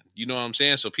 even. You know what I'm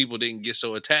saying? So people didn't get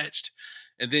so attached.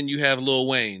 And then you have Lil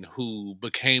Wayne, who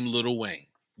became Lil Wayne.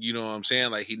 You know what I'm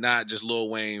saying? Like, he not just Lil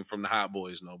Wayne from the Hot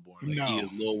Boys no more. Like, he No,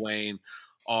 is Lil Wayne,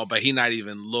 all, but he not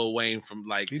even Lil Wayne from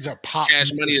like he's a pop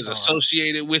Cash Money is star.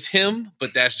 associated with him,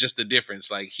 but that's just the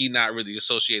difference. Like, he not really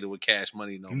associated with Cash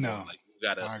Money no more. No, Like, you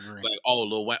gotta I agree. like, oh,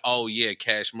 Lil Wayne, oh yeah,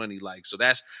 Cash Money. Like, so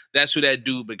that's who that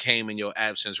dude became in your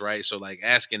absence, right? So like,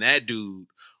 asking that dude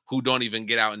who don't even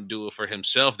get out and do it for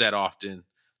himself that often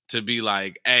to be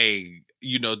like, hey,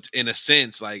 you know, in a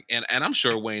sense, like, and I'm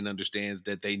sure Wayne understands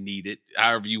that they need it.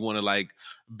 However you want to like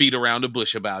beat around the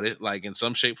bush about it, like in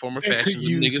some shape, form, or They could fashion, the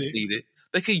use niggas it. need it.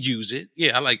 They could use it.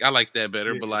 Yeah, I like that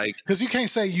better. Yeah. But like, Because you can't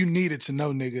say you need it to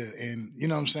know nigga, and you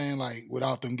know what I'm saying, like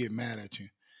without them getting mad at you.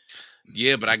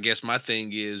 yeah, but I guess my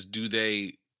thing is, do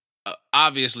they?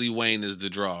 Obviously, Wayne is the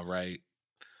draw, right?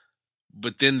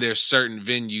 But then there's certain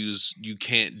venues you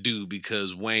can't do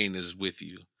because Wayne is with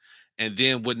you. And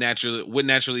then what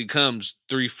naturally comes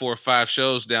 3, 4, 5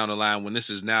 shows down the line when this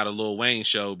is now the Lil Wayne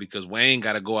show, because Wayne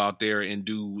got to go out there and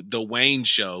do the Wayne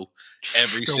show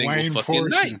every The single Wayne fucking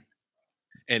night. portion.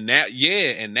 And now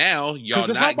y'all Because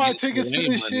if I not buy getting the tickets to Wayne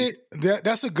this money. shit,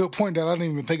 that's a good point that I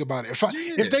didn't even think about it. Yeah.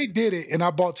 If they did it and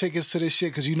I bought tickets to this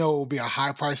shit, because you know it would be a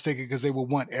high price ticket because they would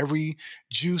want every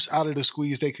juice out of the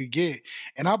squeeze they could get.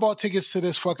 And I bought tickets to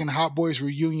this fucking Hot Boys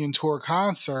reunion tour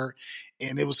concert,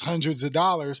 and it was hundreds of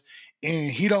dollars.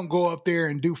 And he don't go up there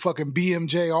and do fucking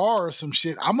BMJR or some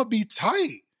shit. I'm gonna be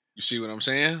tight. You see what I'm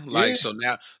saying? Yeah. Like,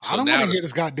 I don't want to hear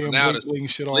this goddamn now bling the bling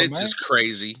shit all Blitz night. is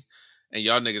crazy. And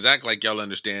y'all niggas act like y'all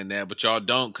understand that, but y'all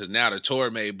don't, because now the tour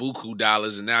made buku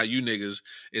dollars, and now you niggas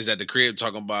is at the crib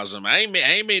talking about something. I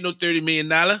ain't made no $30 million.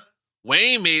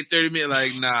 Wayne made $30 million.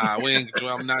 Like, nah,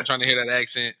 I'm not trying to hear that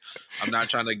accent. I'm not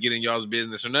trying to get in y'all's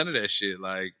business or none of that shit.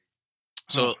 Like,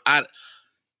 so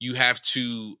you have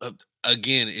to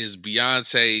again, is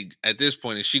Beyonce at this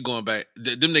point, is she going back?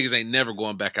 Them niggas ain't never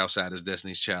going back outside as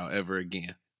Destiny's Child ever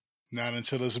again. Not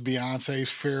until it's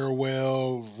Beyonce's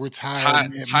farewell,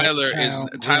 retirement. Tyler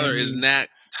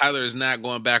Grammys. is not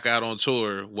going back out on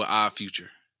tour with Odd Future.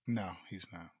 No, he's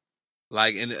not.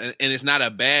 Like, and it's not a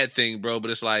bad thing, bro.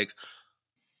 But it's like,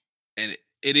 and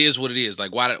it is what it is.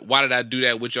 Like, why did I do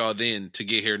that with y'all then to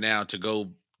get here now to go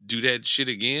do that shit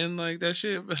again? Like that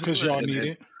shit Because y'all need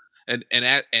it. And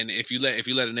if you let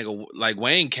a nigga like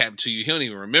Wayne cap to you, he don't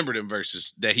even remember them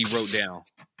verses that he wrote down.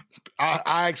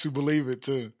 I actually believe it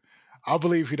too. I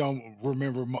believe he don't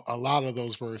remember a lot of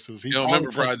those verses. He don't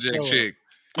remember Project Chick.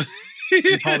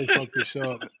 He probably fucked this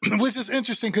up, which is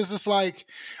interesting because it's like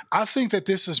I think that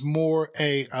this is more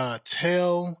a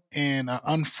tale and an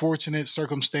unfortunate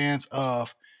circumstance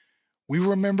of we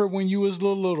remember when you was the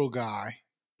little guy.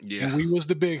 Yeah. And we was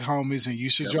the big homies, and you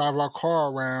should drive our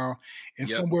car around. And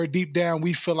somewhere deep down,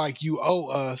 we feel like you owe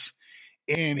us.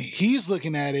 And he's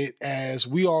looking at it as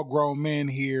we all grown men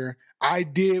here. I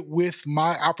did with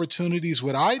my opportunities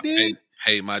what I did.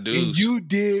 Hey, my dudes. And you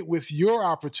did with your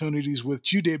opportunities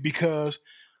what you did, because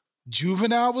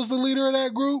Juvenile was the leader of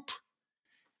that group.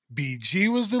 BG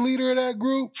was the leader of that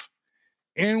group.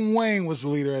 And Wayne was the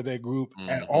leader of that group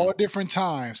at all different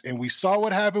times. And we saw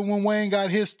what happened when Wayne got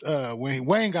when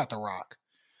Wayne got the rock.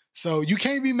 So you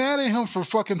can't be mad at him for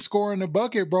fucking scoring the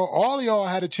bucket, bro. All of y'all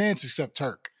had a chance except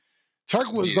Turk.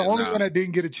 Turk was the only one that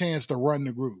didn't get a chance to run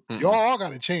the group. Y'all all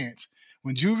got a chance.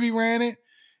 When Juvie ran it,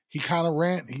 he kind of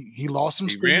ran. He lost some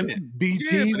steam.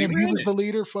 BG, when he was the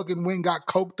leader, fucking went, got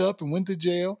coked up and went to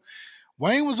jail.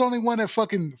 Wayne was the only one that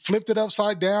fucking flipped it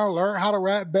upside down, learned how to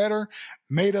rap better,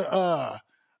 made a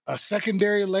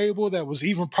secondary label that was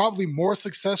even probably more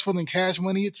successful than Cash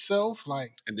Money itself.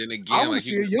 Like, and then again, I want to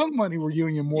see a Young Money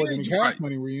reunion more than a Cash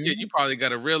Money reunion. Yeah, you probably got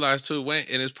to realize too, Wayne,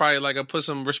 and it's probably like I put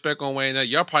some respect on Wayne.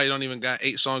 Y'all probably don't even got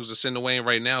 8 songs to send to Wayne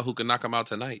right now who can knock him out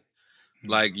tonight.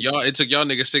 Like, y'all, it took y'all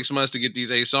niggas 6 months to get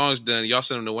these 8 songs done. Y'all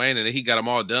sent them to Wayne, and he got them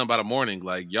all done by the morning.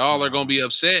 Like, y'all are gonna be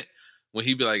upset when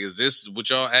he be like, "Is this what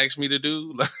y'all asked me to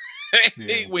do?"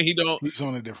 When he don't, he's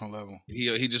on a different level.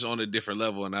 He just on a different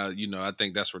level, and I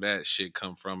think that's where that shit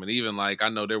come from. And even like I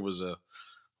know there was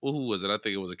who was it? I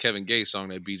think it was a Kevin Gates song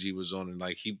that BG was on, and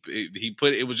like he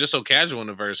put it was just so casual in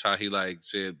the verse how he like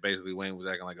said basically Wayne was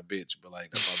acting like a bitch, but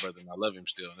like that's my brother and I love him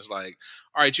still. And it's like,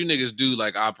 all right, you niggas do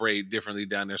like operate differently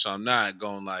down there, so I'm not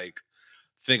going like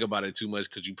think about it too much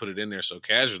because you put it in there so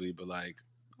casually, but like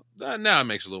now it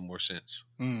makes a little more sense.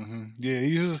 Mm-hmm.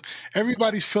 Yeah,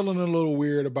 everybody's feeling a little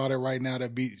weird about it right now.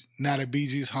 Now that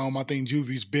BG's home, I think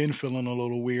Juvie's been feeling a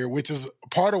little weird, which is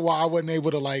part of why I wasn't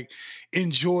able to like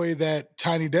enjoy that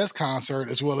Tiny Desk concert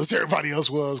as well as everybody else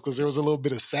was, because there was a little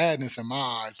bit of sadness in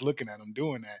my eyes looking at him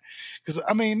doing that. Because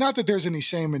I mean, not that there's any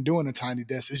shame in doing a Tiny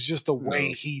Desk, it's just the way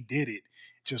he did it.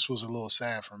 Just was a little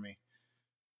sad for me.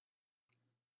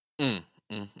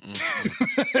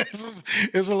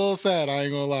 It's a little sad. I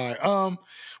ain't gonna lie.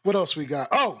 What else we got?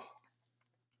 Oh,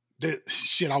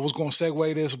 shit. I was gonna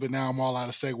segue this, but now I'm all out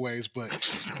of segues. But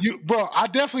bro, I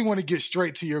definitely want to get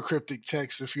straight to your cryptic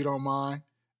text if you don't mind.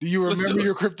 Do you remember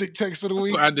your cryptic text of the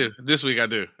week? I do. This week I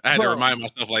do. I had to remind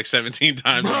myself like 17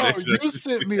 times. Bro, you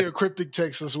sent me a cryptic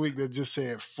text this week that just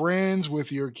said "friends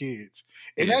with your kids,"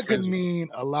 and that could mean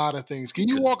a lot of things. Can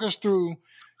you walk us through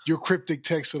your cryptic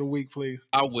text of the week, please?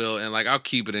 I will, and like I'll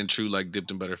keep it in true like dipped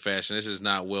in butter fashion. This is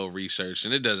not well researched,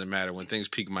 and it doesn't matter when things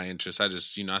pique my interest. I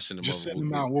just I send them over. Send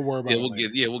them out. We'll worry about it. We'll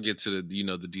get to the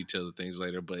the details of things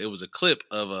later. But it was a clip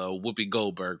of Whoopi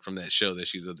Goldberg from that show that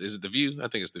she's. Is it The View? I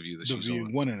think it's The View that she's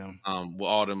on. One of them. With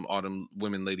all them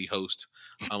women lady hosts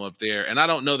up there, and I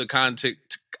don't know the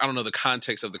context. I don't know the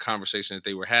context of the conversation that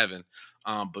they were having.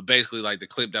 But basically, like the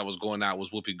clip that was going out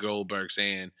was Whoopi Goldberg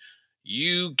saying,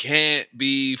 you can't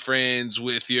be friends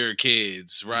with your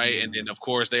kids, right? Mm-hmm. And then, of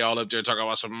course, they all up there talking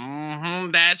about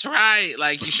some, that's right.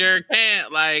 Like, you sure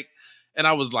can't. Like, and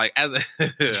I was like, I'm not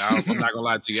going to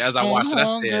lie to you. As I watched it,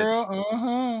 I said,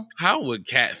 how would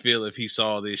Cat feel if he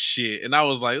saw this shit? And I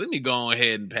was like, let me go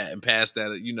ahead and pass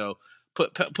that,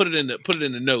 put it in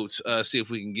the notes, see if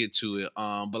we can get to it.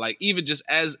 But like, even just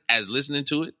as listening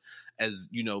to it, as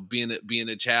being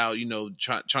a child,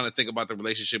 trying to think about the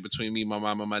relationship between me, my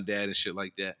mom, and my dad, and shit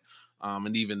like that,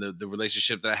 and even the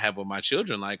relationship that I have with my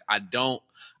children. Like I don't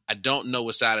know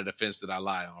what side of the fence that I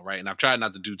lie on, right? And I've tried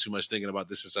not to do too much thinking about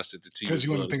this since I said to you because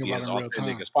you want to think about it in real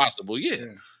time as possible,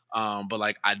 yeah. But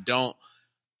like I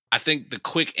think the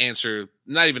quick answer,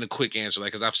 not even a quick answer, like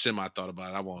because I've semi thought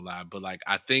about it, I won't lie, but like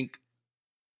I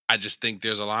just think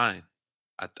there's a line.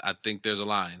 I think there's a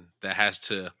line that has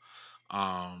to.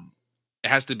 It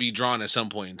has to be drawn at some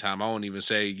point in time. I won't even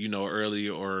say, early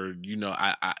or,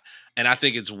 and I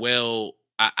think it's I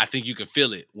think you can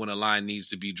feel it when a line needs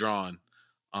to be drawn,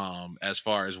 as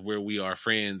far as where we are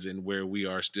friends and where we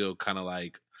are still kind of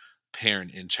like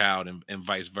parent and child and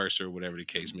vice versa, or whatever the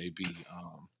case may be.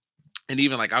 And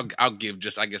even like, I'll give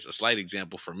just, I guess, a slight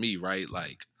example for me, right?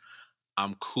 Like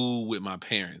I'm cool with my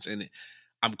parents and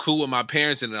a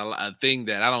thing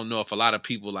that I don't know if a lot of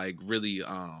people like really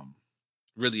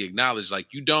acknowledge,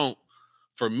 like you don't,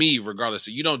 for me, regardless,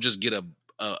 you don't just get a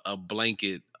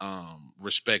blanket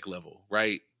respect level,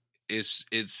 right? It's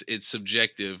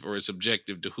subjective, or it's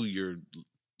objective to who you're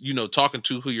talking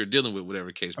to, who you're dealing with,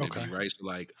 whatever case may be, right? So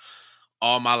like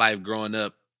all my life growing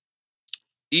up,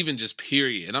 even just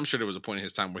period, and I'm sure there was a point in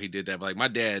his time where he did that, but like my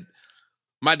dad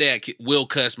will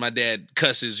cuss. My dad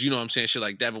cusses, you know what I'm saying? Shit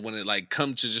like that. But when it like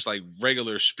comes to just like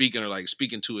regular speaking or like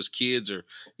speaking to his kids or,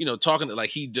 talking to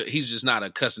like, he's just not a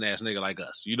cussing ass nigga like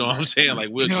us. You know what I'm saying? Like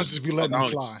we'll just be letting him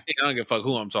fly. I don't give a fuck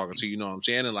who I'm talking to. You know what I'm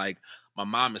saying? And like my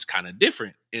mom is kind of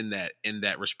different in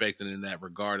that respect and in that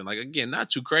regard. And like, again, not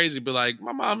too crazy, but like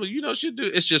my mom, she'll do,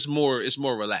 it's more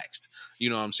relaxed. You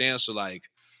know what I'm saying? So like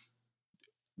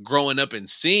growing up and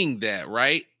seeing that,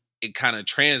 right? It kind of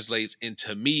translates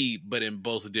into me, but in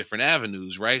both different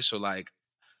avenues, right? So like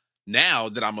now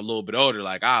that I'm a little bit older,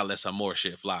 like I'll let some more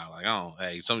shit fly. Like,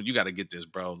 you got to get this,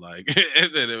 bro. Like,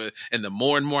 and the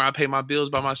more and more I pay my bills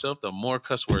by myself, the more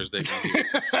cuss words they can hear.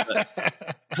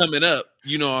 Coming up,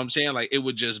 you know what I'm saying? Like it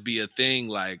would just be a thing.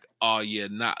 Like, oh yeah,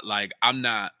 not like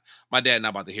my dad not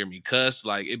about to hear me cuss.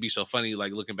 Like it'd be so funny,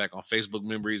 like looking back on Facebook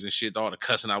memories and shit, all the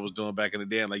cussing I was doing back in the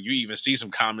day. And like you even see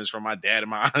some comments from my dad and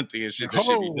my auntie and shit.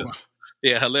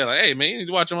 Yeah, hilarious. Like, hey man, you need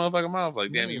to watch your motherfucking mouth.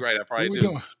 Like, damn, you're right, I probably do.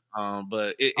 Doing?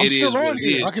 But it is what it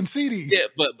is. I can see these. Yeah,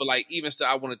 but like even still,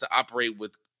 I wanted to operate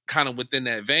with kind of within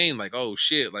that vein. Like, oh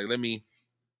shit, like let me,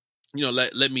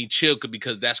 let me chill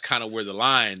because that's kind of where the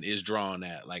line is drawn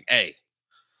at. Like, hey.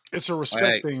 It's a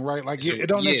respect thing, right? Like it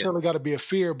don't necessarily got to be a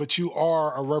fear, but you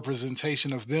are a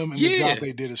representation of them and the job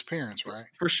they did as parents, right?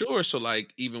 For sure. So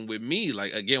like even with me,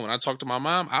 like again, when I talk to my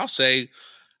mom, I'll say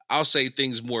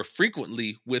things more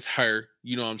frequently with her,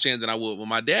 you know what I'm saying, than I would with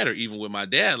my dad, or even with my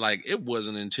dad. Like it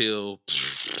wasn't until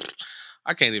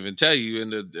I can't even tell you in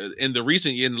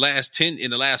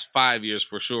the last 5 years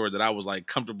for sure that I was like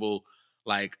comfortable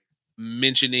like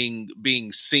mentioning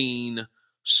being seen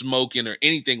smoking or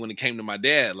anything when it came to my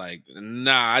dad. Like,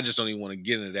 nah, I just don't even want to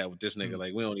get into that with this nigga.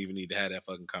 Like, we don't even need to have that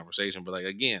fucking conversation. But like,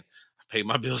 again, I pay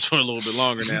my bills for a little bit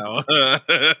longer now.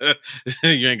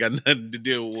 You ain't got nothing to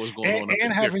deal with what's going on.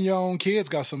 And having your own kids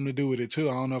got something to do with it too.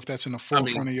 I don't know if that's in the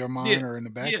forefront of your mind or in the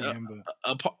back end,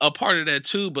 but a part of that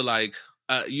too. But like,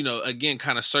 again,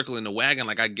 kind of circling the wagon.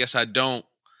 Like, I guess I don't.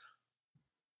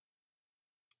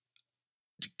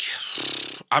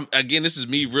 Again, this is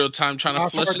me real time trying to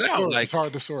flush it out. Like, it's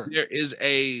hard to sort.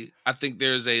 I think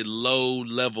there's a low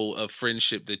level of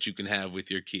friendship that you can have with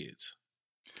your kids.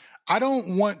 I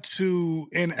don't want to,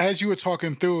 and as you were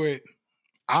talking through it,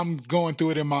 I'm going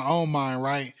through it in my own mind,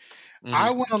 right? Mm-hmm.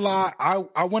 I want to lie.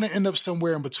 I want to end up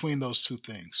somewhere in between those two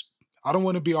things. I don't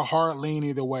want to be a hard lean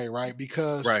either way, right?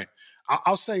 Because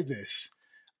I'll say this.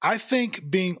 I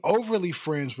think being overly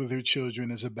friends with your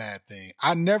children is a bad thing.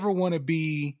 I never want to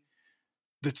be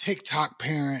the TikTok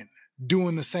parent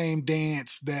doing the same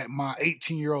dance that my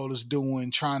 18-year-old is doing,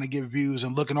 trying to get views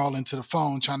and looking all into the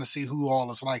phone, trying to see who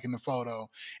all is liking the photo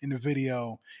in the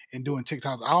video and doing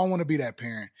TikToks. I don't want to be that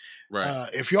parent. Right.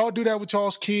 If y'all do that with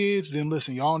y'all's kids, then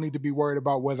listen, y'all need to be worried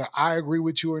about whether I agree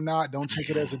with you or not. Don't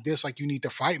take it as a diss like you need to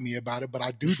fight me about it, but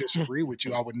I do disagree with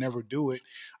you. I would never do it.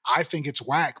 I think it's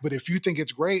whack, but if you think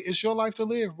it's great, it's your life to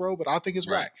live, bro, but I think it's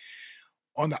whack.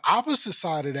 On the opposite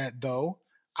side of that, though,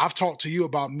 I've talked to you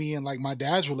about me and like my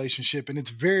dad's relationship, and it's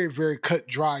very, very cut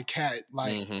dry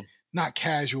not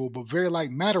casual, but very like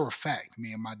matter of fact,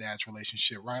 me and my dad's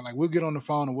relationship, right? Like we'll get on the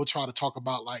phone and we'll try to talk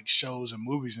about like shows and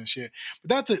movies and shit.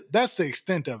 But that's the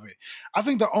extent of it. I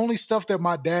think the only stuff that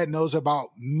my dad knows about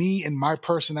me and my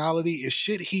personality is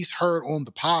shit he's heard on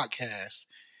the podcast.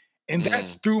 And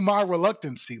that's through my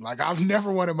reluctancy. Like, I've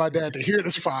never wanted my dad to hear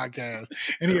this podcast,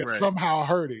 and he has somehow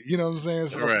heard it. You know what I'm saying?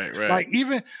 So, like,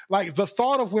 even like the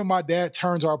thought of when my dad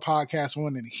turns our podcast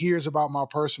on and hears about my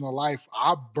personal life,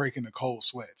 I break into cold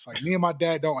sweats. Like, me and my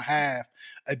dad don't have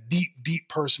a deep, deep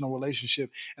personal relationship.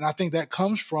 And I think that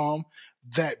comes from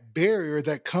that barrier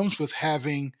that comes with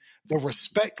having the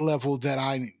respect level that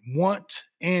I want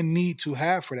and need to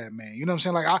have for that man. You know what I'm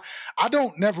saying? Like I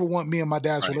don't never want me and my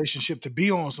dad's relationship to be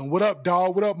on some what up,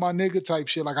 dog, what up, my nigga type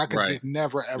shit. Like I could just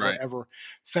never, ever, ever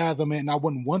fathom it. And I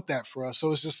wouldn't want that for us.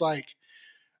 So it's just like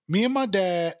me and my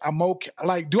dad, I'm okay.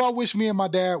 Like, do I wish me and my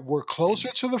dad were closer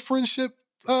to the friendship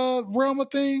realm of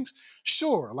things?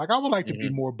 Sure. Like I would like to be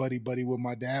more buddy-buddy with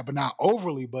my dad, but not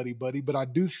overly buddy-buddy. But I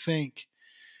do think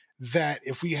that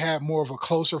if we had more of a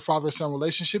closer father-son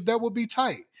relationship, that would be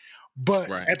tight. But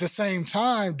at the same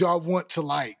time, do I want to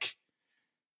like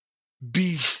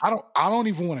be, I don't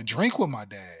even want to drink with my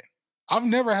dad. I've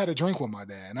never had a drink with my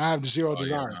dad, and I have zero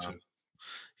desire to.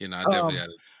 You know, I definitely had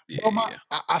it.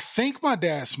 I think my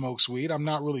dad smokes weed. I'm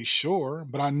not really sure,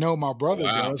 but I know my brother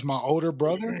does, my older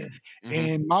brother.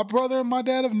 And my brother and my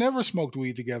dad have never smoked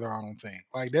weed together, I don't think.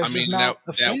 Like that's just not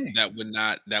a thing.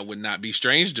 That would not be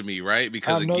strange to me, right?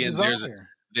 Because again,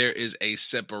 there is a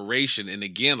separation. And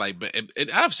again, like, but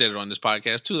I've said it on this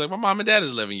podcast too. Like, my mom and dad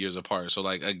is 11 years apart. So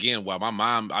like, again, while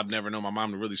I've never known my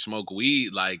mom to really smoke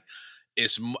weed, like,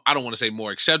 I don't want to say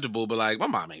more acceptable, but like my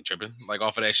mom ain't tripping like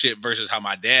off of that shit versus how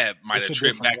my dad might have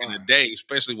tripped back in the day,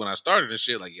 especially when I started and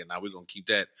shit. Like, we're gonna keep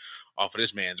that off of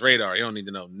this man's radar. He don't need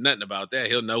to know nothing about that.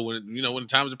 He'll know when when the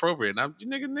time is appropriate. And I'm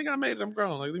nigga, I made it. I'm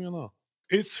grown. Like, leave me alone.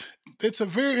 It's a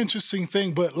very interesting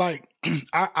thing, but like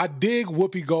I dig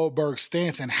Whoopi Goldberg's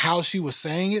stance and how she was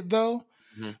saying it though.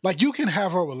 Like you can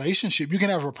have a relationship, you can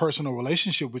have a personal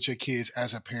relationship with your kids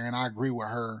as a parent. I agree with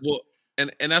her. Well,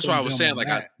 and that's why I was saying, like,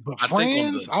 but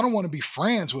friends, I don't want to be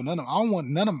friends with none of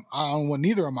them. I don't want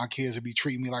neither of my kids to be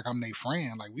treating me like I'm their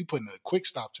friend. Like, we putting a quick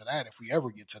stop to that if we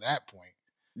ever get to that point.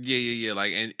 Yeah.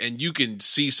 Like, and you can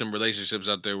see some relationships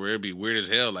out there where it'd be weird as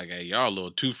hell. Like, hey, y'all a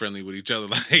little too friendly with each other.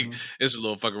 Like, it's a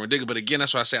little fucking ridiculous. But again,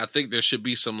 that's why I say I think there should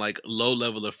be some like low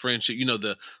level of friendship. You know,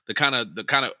 the kind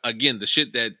of again the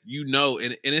shit that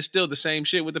and it's still the same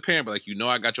shit with the parent. But like,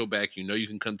 I got your back. You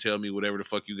can come tell me whatever the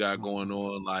fuck you got going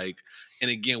on. Like, and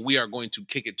again, we are going to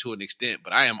kick it to an extent.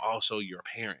 But I am also your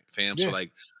parent, fam. Yeah. So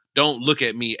like, don't look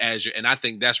at me as your. And I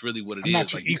think that's really what it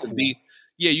is. Like, you can be.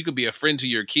 Yeah, you can be a friend to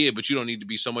your kid, but you don't need to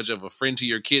be so much of a friend to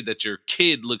your kid that your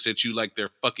kid looks at you like their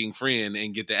fucking friend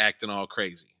and get to acting all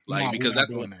crazy. Like, because that's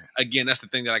that's the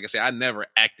thing that, like I say, I never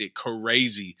acted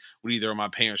crazy with either of my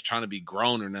parents trying to be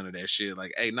grown or none of that shit.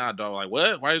 Like, hey, nah, dog. Like,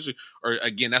 what? Why is it? Or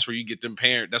again, that's where you get them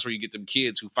that's where you get them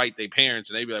kids who fight their parents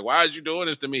and they be like, why is you doing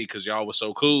this to me? Because y'all was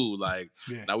so cool. Like,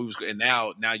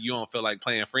 now you don't feel like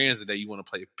playing friends today. You want to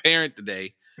play parent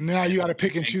today. Now you got to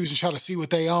pick and choose and try to see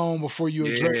what they own before you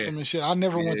address them and shit. I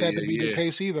never want that to be the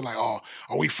case either. Like, oh,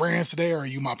 are we friends today or are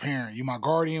you my parent? You my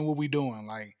guardian? What we doing?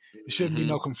 Like, it shouldn't be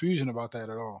no confusion about that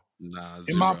at all. Nah,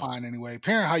 In my zero. mind, anyway,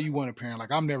 parent how you want to parent.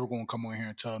 Like, I'm never going to come on here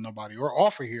and tell nobody or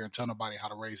offer here and tell nobody how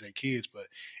to raise their kids, but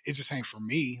it just ain't for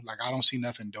me. Like, I don't see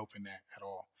nothing dope in that at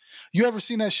all. You ever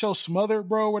seen that show Smothered,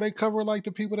 bro, where they cover like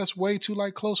the people that's way too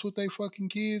like close with their fucking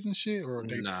kids and shit, or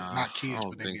they Nah, not I kids, but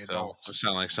don't they be think so. It adults.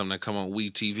 sounds like something that come on We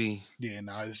TV. Yeah,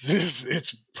 no,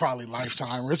 it's probably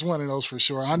Lifetime. Or it's one of those for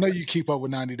sure. I know you keep up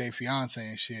with 90 Day Fiance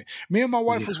and shit. Me and my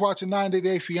wife Yeah. was watching 90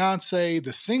 Day Fiance,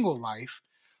 The Single Life,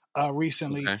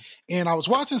 recently, Okay. and I was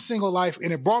watching Single Life,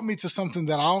 and it brought me to something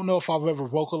that I don't know if I've ever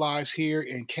vocalized here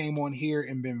and came on here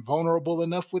and been vulnerable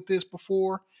enough with this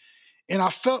before. And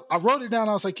I wrote it down.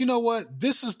 I was like, you know what?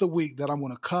 This is the week that I'm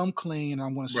going to come clean. And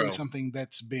I'm going to say Bro, something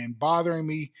that's been bothering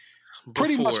me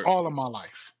pretty much all of my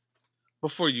life.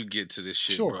 before you get to this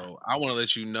shit, Sure. bro, I want to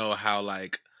let you know how,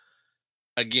 like,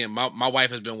 again, my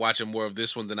wife has been watching more of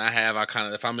this one than I have. I kind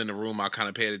of, if I'm in the room, I kind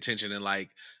of pay attention, and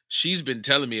like, she's been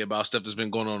telling me about stuff that's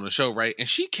been going on the show, right? And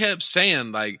she kept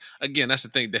saying, like, again, that's the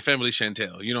thing, the family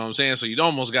Chantel. You know what I'm saying? So you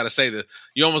almost got to say the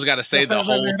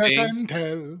whole thing.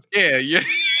 Chantel. Yeah, yeah.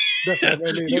 The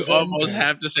family You almost Chantel.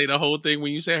 have to say the whole thing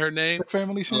when you say her name. The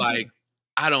family Chantel. Like,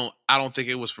 I don't think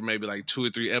it was for maybe like 2 or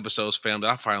 3 episodes, fam, that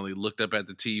I finally looked up at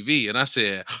the TV and I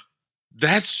said,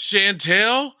 "That's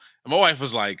Chantel?" And my wife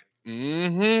was like,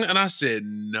 "Mm-hmm." And I said,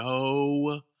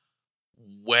 "No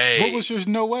way." What was yours?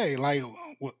 No way. Like,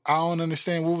 I don't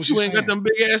understand. What was She you ain't saying? got them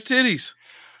big ass titties.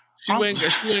 She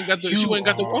ain't got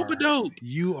the rope-a-dope.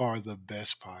 You are the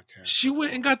best podcast. She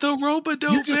went and got the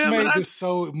rope-a-dope. You just fam, made and this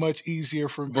so much easier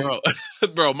for me.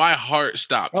 bro, my heart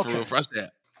stopped for Okay. real. I said,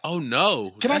 "Oh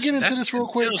no!" Can I get into this real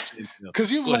quick? Chantel.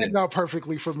 Because you've Go laid ahead. it out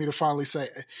perfectly for me to finally say,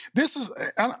 this is,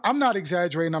 I'm not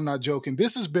exaggerating, I'm not joking.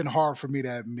 This has been hard for me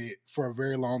to admit for a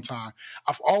very long time.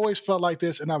 I've always felt like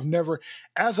this, and I've never,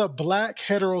 as a black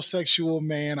heterosexual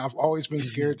man, I've always been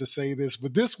scared to say this.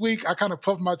 But this week, I kind of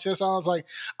puffed my chest out. I was like,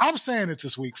 I'm saying it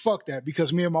this week. Fuck that.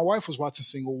 Because me and my wife was watching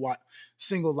Single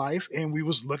Life, and we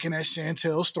was looking at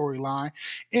Chantel's storyline.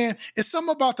 And it's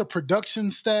something about the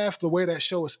production staff, the way that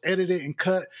show is edited and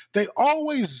cut. They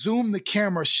always zoom the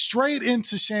camera straight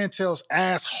into Chantel's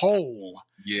asshole.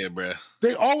 Yeah, bruh.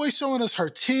 They always showing us her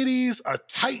titties, a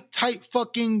tight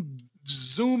fucking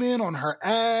zoom in on her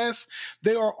ass.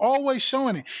 They are always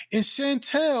showing it. And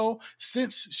Chantel,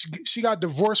 since she got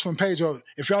divorced from Pedro,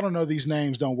 if y'all don't know these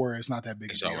names, don't worry. It's not that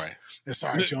big a deal. All right. It's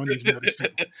all right. You don't need to know these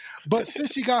people. But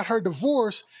since she got her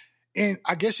divorce, and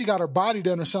I guess she got her body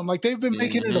done or something, like they've been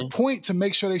making it a point to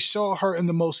make sure they show her in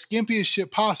the most skimpiest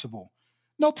shit possible.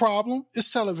 No problem.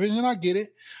 It's television. I get it.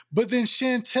 But then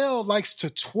Chantel likes to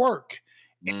twerk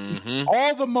in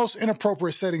all the most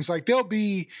inappropriate settings. Like they'll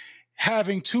be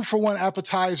having 2-for-1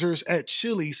 appetizers at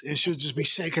Chili's and she'll just be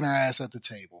shaking her ass at the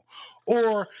table.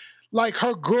 Or like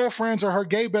her girlfriends or her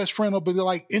gay best friend will be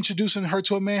like introducing her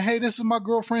to a man. Hey, this is my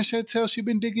girlfriend Chantel. She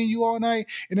been digging you all night.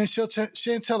 And then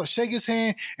Chantel will shake his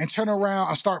hand and turn around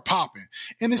and start popping.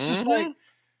 And it's just like,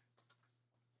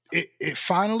 it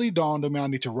finally dawned on me I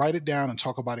need to write it down and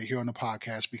talk about it here on the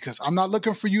podcast because I'm not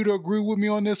looking for you to agree with me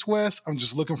on this, Wes. I'm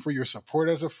just looking for your support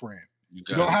as a friend. You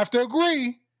don't have to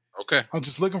agree. Okay. I'm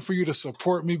just looking for you to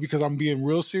support me because I'm being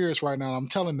real serious right now. I'm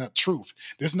telling the truth.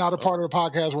 This is not a part of the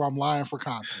podcast where I'm lying for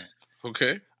content.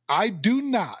 Okay. I do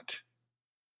not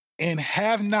and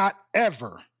have not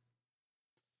ever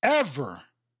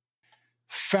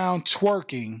found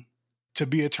twerking to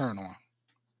be a turn on.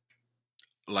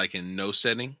 Like in no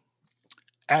setting?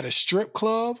 At a strip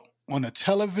club, on a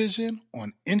television,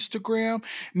 on Instagram.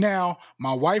 Now,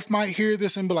 my wife might hear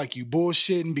this and be like, you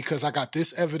bullshitting because I got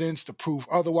this evidence to prove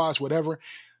otherwise, whatever.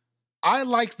 I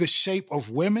like the shape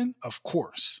of women, of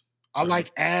course. I like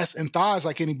ass and thighs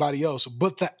like anybody else.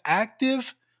 But the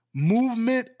active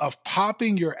movement of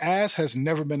popping your ass has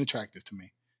never been attractive to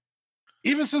me.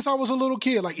 Even since I was a little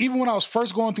kid, like even when I was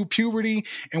first going through puberty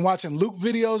and watching Luke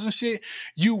videos and shit,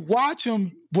 you watch them,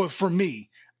 but for me,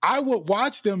 I would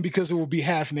watch them because it would be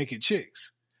half naked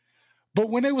chicks. But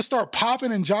when they would start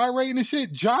popping and gyrating and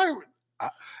shit, gyrating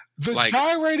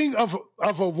of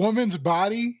a woman's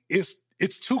body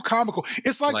it's too comical.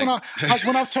 It's like when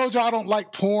I've told you I don't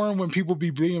like porn when people be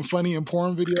being funny in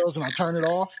porn videos and I turn it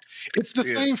off. It's the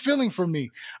same feeling for me.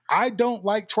 I don't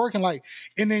like twerking. Like,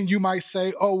 and then you might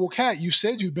say, oh, well, Kat, you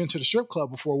said you've been to the strip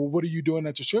club before. Well, what are you doing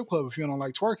at the strip club if you don't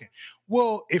like twerking?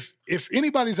 Well, if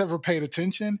anybody's ever paid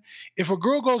attention, if a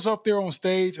girl goes up there on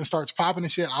stage and starts popping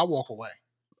and shit, I walk away.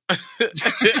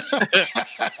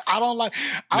 I don't like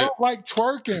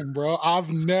twerking, bro. I've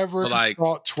never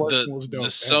thought twerking was dope. The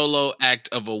solo act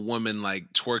of a woman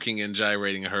like twerking and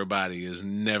gyrating her body has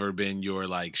never been your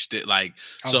so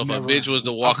if a bitch was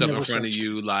to walk up in front of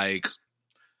you, like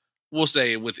we'll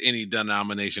say with any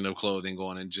denomination of clothing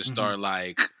on and just start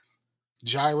like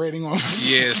gyrating on.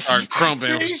 Yeah, start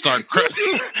crumping.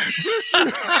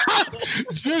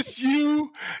 Just you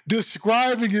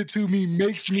describing it to me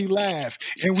makes me laugh.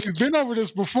 And we've been over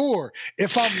this before.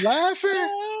 If I'm laughing,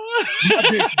 my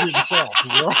dick's getting soft,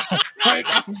 bro. Like,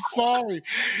 I'm sorry.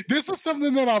 This is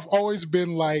something that I've always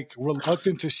been like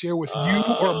reluctant to share with you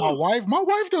or my wife. My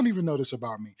wife don't even know this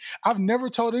about me. I've never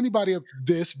told anybody of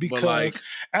this because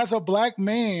as a black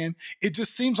man, it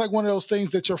just seems like one of those things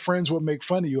that your friends would make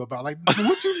fun of you about. Like,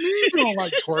 what you mean you don't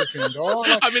like twerking, dog?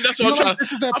 Like, I mean, that's what I'm trying.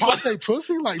 Bitches that pop their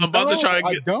pussy. Like, I'm about to try and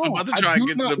get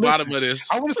to the bottom of this.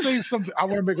 I want to say something. I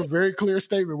want to make a very clear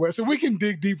statement, Wes, and we can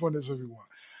dig deep on this if you want.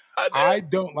 I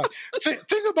don't like.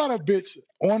 Think about a bitch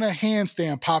on a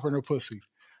handstand popping her pussy.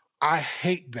 I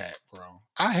hate that, bro.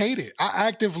 I hate it. I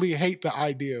actively hate the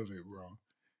idea of it, bro.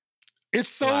 It's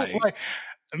so like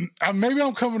maybe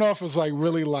I'm coming off as like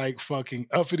really like fucking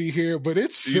uppity here, but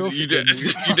it's filthy. You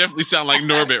definitely sound like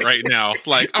Norbit right now.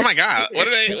 Like, oh my god, what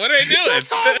are they doing? That's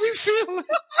how we feeling.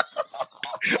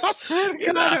 I swear to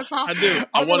God, that's how I do.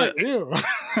 I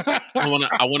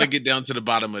want to get down to the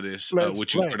bottom of this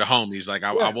with you for the homies. Like,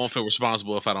 I won't feel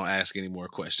responsible if I don't ask any more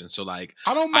questions. So, like,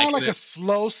 I don't mind like a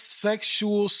slow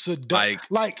sexual seduction.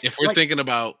 Like, if we're thinking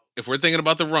about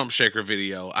the rump shaker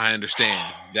video, I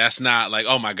understand. That's not like,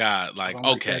 oh my god, like,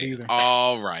 okay,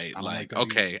 all right, like,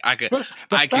 okay, I can. The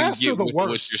faster the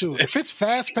worse too. If it's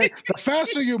fast paced, the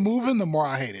faster you're moving, the more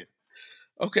I hate it.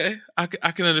 Okay, I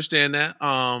can understand that.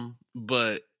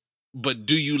 But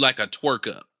do you like a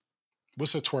twerk up?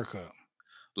 What's a twerk up?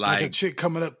 Like a chick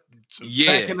coming up,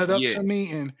 backing it up to me,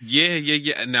 and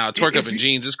Now twerk up in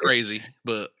jeans is crazy,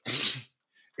 but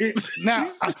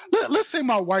let's say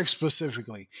my wife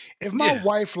specifically. If my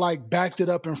wife like backed it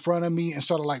up in front of me and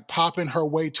started like popping her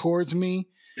way towards me.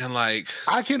 And like,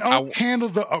 I can handle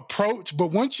the approach, but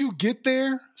once you get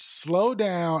there, slow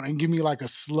down and give me like a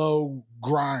slow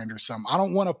grind or something. I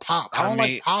don't want to pop. I don't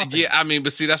like popping. Yeah, I mean,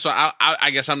 but see, that's why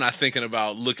I guess I'm not thinking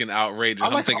about looking outrageous.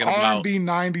 I'm thinking about R&B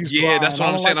 90s. Yeah, grind. that's what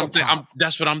I'm saying.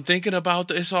 That's what I'm thinking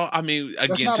about. It's all. I mean,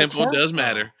 again, tempo does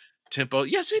matter. Tempo,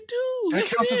 yes, it do.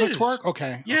 That counts as a twerk.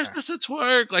 Okay. Yes, that's a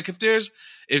twerk. Like if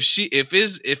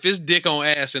it's dick on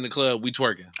ass in the club, we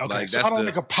twerking. Okay, like, so I don't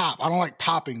like a pop. I don't like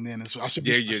popping. Then I should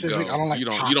be specific. I don't like. You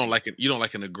don't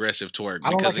like an aggressive twerk.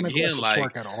 I don't like an aggressive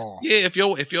twerk at all. Yeah,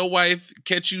 if your wife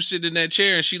catch you sitting in that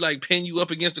chair and she like pin you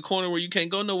up against the corner where you can't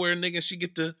go nowhere, nigga, and she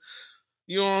get to.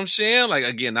 You know what I'm saying? Like,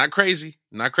 again, not crazy,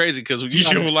 because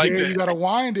you don't like that. You gotta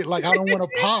wind it. Like, I don't want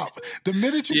to pop. The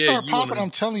minute you start popping,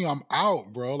 I'm telling you, I'm out,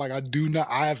 bro. Like,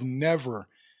 I've never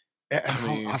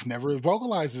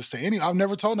vocalized this to I've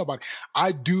never told nobody.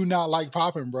 I do not like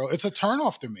popping, bro. It's a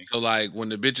turnoff to me. So, like, when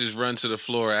the bitches run to the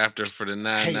floor after for the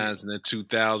 99s and the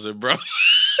 2000, bro.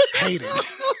 Hate it.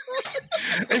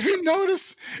 If you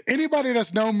notice, anybody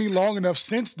that's known me long enough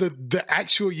since the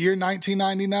actual year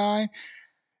 1999.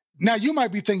 Now, you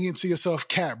might be thinking to yourself,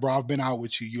 Cat, bro, I've been out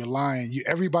with you. You're lying.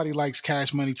 Everybody likes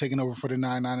Cash Money taking over for the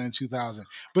 99 and 2000.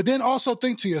 But then also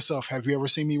think to yourself, have you ever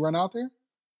seen me run out there?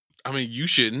 I mean, you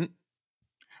shouldn't.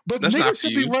 But niggas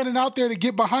should be running out there to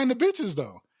get behind the bitches,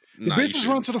 though. The bitches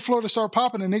run to the floor to start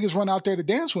popping, and niggas run out there to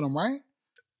dance with them, right?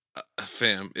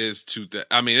 Fam, it's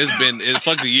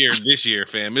fuck the year this year,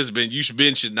 fam.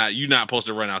 You're not supposed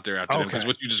to run out there after them because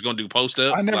what you just gonna do, post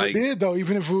up? I never did though,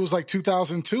 even if it was like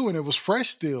 2002 and it was fresh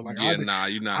still. Like, you're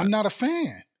not. I'm not a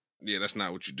fan. Yeah, that's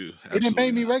not what you do. Absolutely. It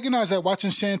made me recognize that watching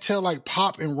Chantel like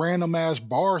pop in random ass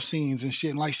bar scenes and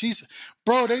shit. And like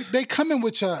they coming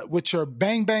with your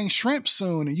bang bang shrimp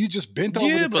soon, and you just bent over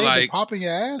the table like, popping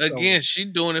your ass. Again, she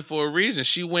doing it for a reason.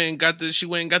 She went and got the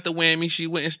whammy. She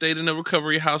went and stayed in a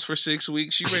recovery house for 6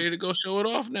 weeks. She ready to go show it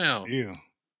off now. Yeah.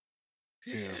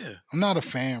 I'm not a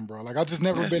fan, bro. Like, I just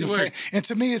never been a fan. And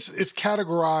to me, it's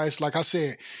categorized. Like I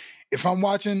said, if I'm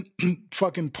watching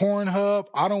fucking Pornhub,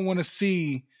 I don't want to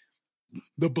see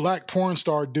the black porn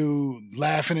star dude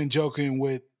laughing and joking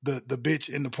with the bitch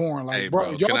in the porn. Like, hey,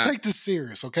 bro, y'all take this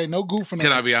serious, okay? No goofing.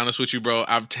 Can I be honest with you, bro?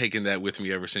 I've taken that with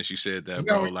me ever since you said that,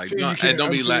 bro. Like,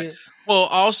 don't be like. Well,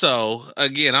 also,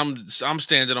 again, I'm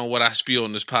standing on what I spiel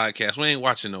on this podcast. We ain't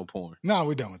watching no porn. No,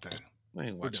 we're done with that. We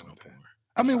ain't watching no porn.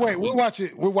 I mean, wait, we're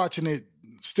watching it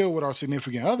still with our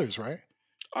significant others, right?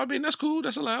 I mean, that's cool.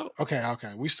 That's allowed. Okay.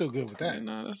 We still good with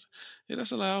that.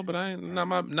 That's allowed. But I ain't not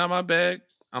my bag.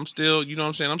 I'm still, you know what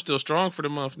I'm saying? I'm still strong for the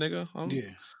month, nigga.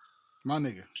 My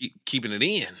nigga. Keeping it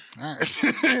in. All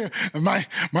right.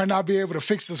 might not be able to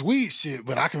fix this weed shit,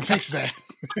 but I can fix that.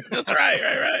 That's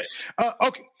right.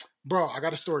 Okay. Bro, I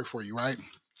got a story for you, right?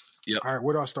 Yep. All right,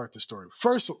 where do I start the story?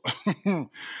 First,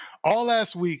 all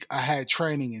last week I had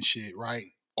training and shit, right?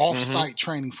 off-site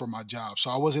training for my job. So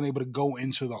I wasn't able to go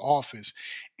into the office.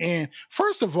 And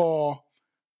first of all,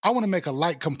 I want to make a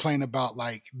light complaint about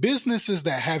like businesses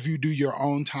that have you do your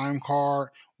own time card.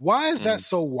 Why is that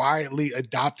so widely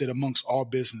adopted amongst all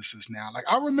businesses now? Like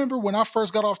I remember when I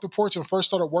first got off the porch and first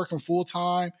started working full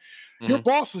time, your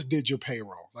bosses did your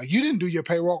payroll. Like you didn't do your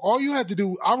payroll. All you had to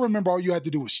do, I remember all you had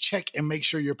to do was check and make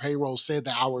sure your payroll said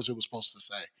the hours it was supposed to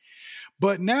say.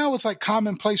 But now it's like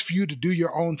commonplace for you to do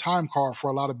your own time card for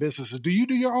a lot of businesses. Do you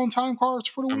do your own time cards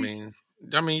for the week?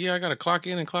 I mean, yeah, I got to clock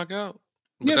in and clock out.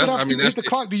 But after you hit the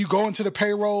clock, do you go into the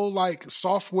payroll like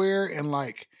software and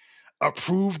like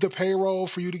approve the payroll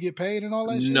for you to get paid and all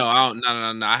that shit? No,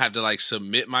 I have to like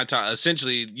submit my time.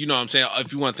 Essentially, you know what I'm saying?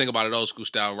 If you want to think about it old school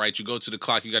style, right? You go to the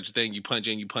clock, you got your thing, you punch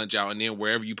in, you punch out, and then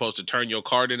wherever you're supposed to turn your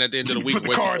card in at the end of the week, put the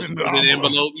card in the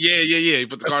envelope. Yeah. You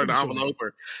put the card in the envelope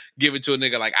or give it to a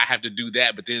nigga. Like I have to do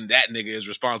that, but then that nigga is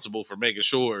responsible for making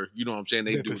sure, you know what I'm saying?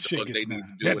 They do what the fuck they need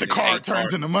to do. That the card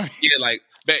turns into money.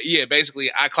 Yeah, basically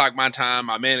I clock my time,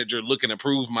 my manager look and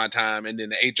approve my time, and then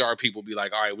the HR people be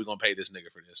like, all right, we're gonna pay this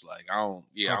nigga for this. Like I don't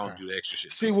do the extra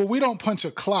shit. See, well, we don't punch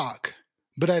a clock,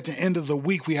 but at the end of the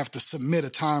week, we have to submit a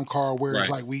time card where it's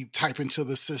like we type into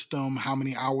the system how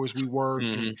many hours we work,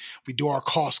 and we do our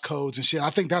cost codes and shit. I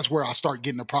think that's where I start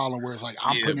getting the problem where it's like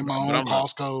I'm putting in my own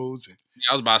cost codes.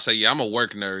 I was about to say, I'm a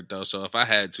work nerd though, so if I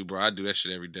had to, bro, I'd do that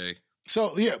shit every day.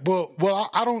 So yeah, well,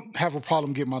 I don't have a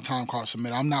problem getting my time card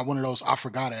submitted. I'm not one of those I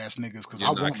forgot ass niggas because I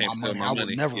want my money. I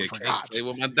would never forgot.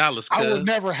 With my dollars, I would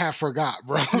never have forgot,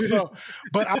 bro. So,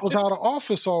 but I was out of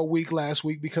office all week last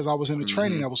week because I was in a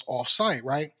training that was off site.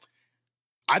 Right?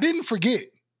 I didn't forget.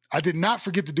 I did not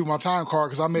forget to do my time card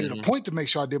because I made it a point to make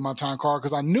sure I did my time card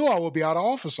because I knew I would be out of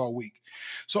office all week.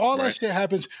 So all that shit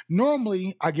happens.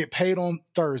 Normally, I get paid on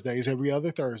Thursdays, every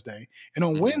other Thursday. And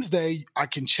on Wednesday, I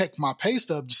can check my pay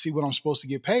stub to see what I'm supposed to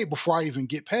get paid before I even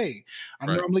get paid. I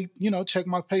normally, check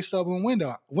my pay stub on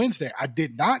Wednesday. I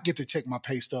did not get to check my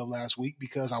pay stub last week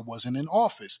because I wasn't in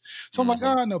office. So I'm like,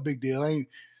 no big deal. The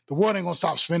world ain't going to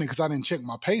stop spinning because I didn't check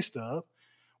my pay stub.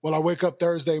 Well, I wake up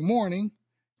Thursday morning.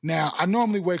 Now, I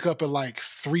normally wake up at like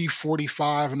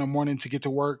 3:45 in the morning to get to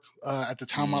work at the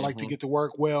time I like to get to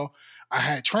work. Well, I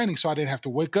had training, so I didn't have to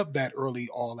wake up that early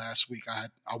all last week.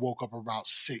 I woke up about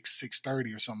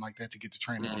 6:30 or something like that to get to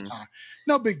training on time.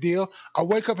 No big deal. I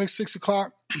wake up at 6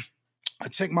 o'clock. I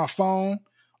check my phone,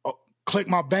 click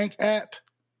my bank app,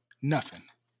 nothing.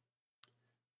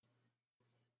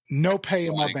 No pay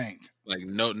in my bank. Like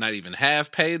no, not even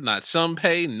half pay, not some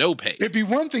pay, no pay. It'd be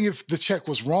one thing if the check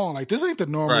was wrong. Like this ain't the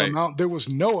normal amount. There was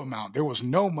no amount. There was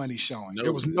no money showing.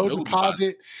 There was no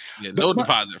deposit. Yeah, no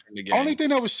deposit from the game. Only thing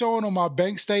that was showing on my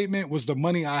bank statement was the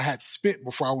money I had spent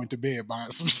before I went to bed buying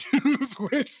some shoes,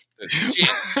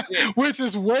 which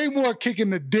is way more kicking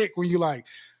the dick when you're like,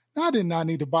 I did not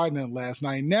need to buy nothing last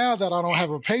night. Now that I don't have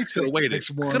a paycheck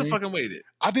next morning, could have fucking waited.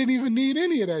 I didn't even need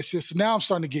any of that shit. So now I'm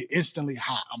starting to get instantly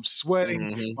hot. I'm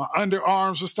sweating. My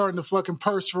underarms are starting to fucking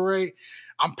perspirate.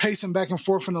 I'm pacing back and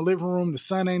forth in the living room. The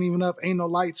sun ain't even up. Ain't no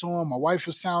lights on. My wife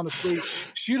is sound asleep.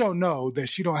 She don't know that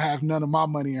she don't have none of my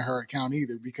money in her account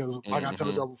either because, like I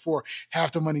told y'all before,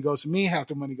 half the money goes to me, half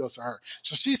the money goes to her.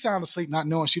 So she's sound asleep not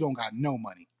knowing she don't got no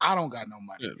money. I don't got no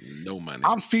money. No money.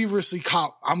 I'm feverishly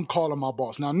I'm calling my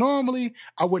boss. Now, normally,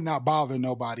 I would not bother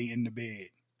nobody in the bed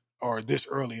or this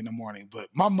early in the morning, but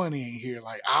my money ain't here.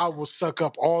 Like, I will suck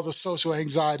up all the social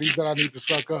anxieties that I need to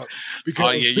suck up.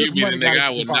 Because you be the nigga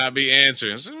I would not be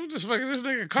answering. So what the fuck is this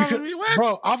nigga calling me? What?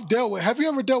 Bro, have you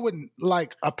ever dealt with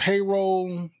like a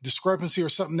payroll discrepancy or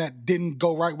something that didn't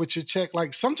go right with your check?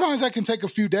 Like, sometimes that can take a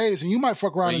few days and you might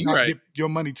fuck around and not get your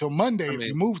money till Monday if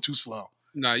you move too slow.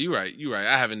 No, you're right.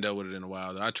 I haven't dealt with it in a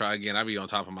while, though. I try again. I be on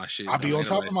top of my shit. I be on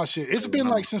top of my shit. It's been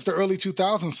like since the early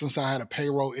 2000s since I had a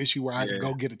payroll issue where I had to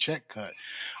go get a check cut.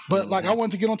 But like I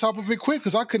wanted to get on top of it quick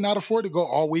because I could not afford to go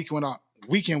all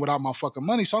weekend without my fucking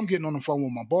money. So I'm getting on the phone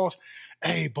with my boss.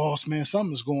 Hey, boss, man,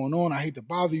 something's going on. I hate to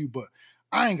bother you, but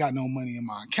I ain't got no money in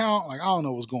my account. Like, I don't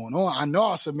know what's going on. I know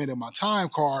I submitted my time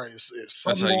card. Is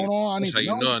something going on? That's how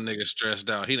you know a nigga stressed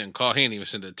out. He didn't call. He didn't even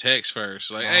send a text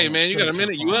first. Like, hey, man, you got a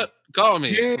minute? You up? Call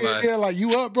me. Yeah, like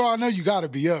you up, bro? I know you got to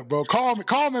be up, bro. Call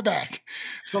me back.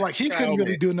 So like he couldn't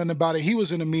really do nothing about it. He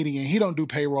was in a meeting and he don't do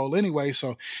payroll anyway.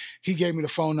 So he gave me the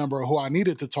phone number of who I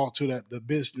needed to talk to, that the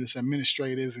business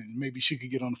administrative, and maybe she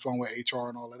could get on the phone with HR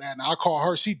and all of that. And I called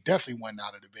her. She definitely wasn't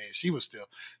out of the bed. She was still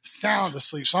sound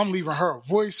asleep. So I'm leaving her a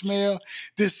voicemail.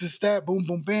 This, that, boom,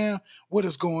 boom, bam. what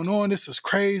is going on? This is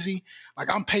crazy.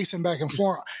 Like, I'm pacing back and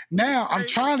forth. Now I'm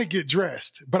trying to get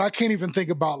dressed, but I can't even think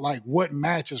about like what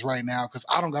matches right now because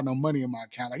I don't got no money in my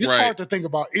account. Like, it's hard to think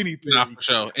about anything for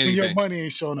sure. when your money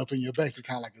ain't showing up in your bank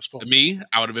account like it's supposed to. Me,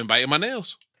 I would have been biting my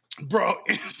nails. Bro,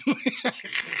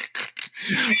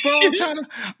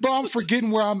 I'm forgetting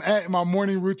where I'm at in my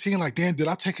morning routine. Like, damn, did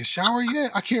I take a shower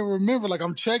yet? I can't remember. Like,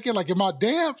 I'm checking. Like, am I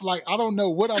damp? Like, I don't know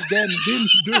what I've done and didn't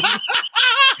do.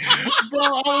 Bro,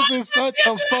 I was in such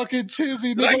a fucking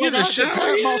tizzy. Nigga. Like, I had to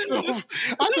pat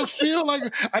myself. I had to feel like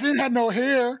I didn't have no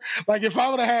hair. Like, if I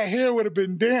would have had hair, it would have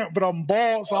been damp, but I'm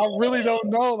bald, so I really don't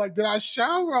know. Like, did I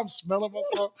shower? I'm smelling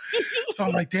myself. So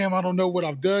I'm like, damn, I don't know what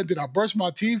I've done. Did I brush my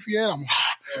teeth yet? I'm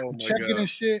checking and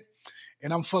shit.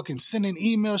 And I'm fucking sending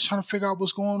emails trying to figure out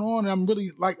what's going on. And I'm really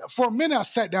like, for a minute, I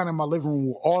sat down in my living room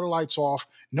with all the lights off,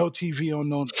 no TV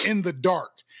on, in the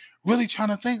dark, really trying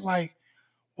to think like,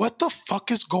 what the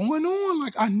fuck is going on?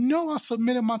 Like, I know I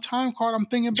submitted my time card. I'm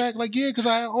thinking back like, yeah, because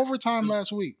I had overtime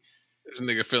last week. This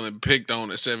nigga feeling picked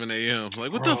on at 7 a.m.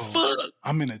 Like, what the fuck?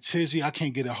 I'm in a tizzy. I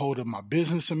can't get a hold of my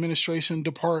business administration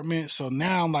department. So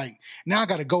now I'm like, now I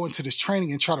got to go into this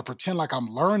training and try to pretend like I'm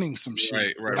learning some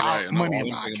shit. Right. Money all in I'm my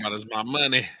thinking account. about is my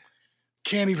money.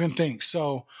 Can't even think.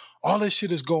 So all this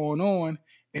shit is going on.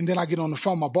 And then I get on the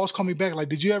phone. My boss called me back. Like,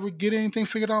 did you ever get anything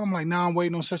figured out? I'm like, nah, I'm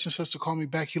waiting on such and such to call me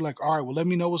back. He like, all right, well, let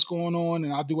me know what's going on.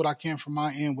 And I'll do what I can from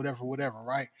my end, whatever,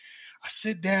 right? I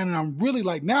sit down and I'm really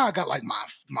like, now I got like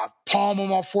my palm on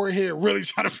my forehead, really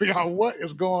trying to figure out what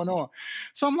is going on.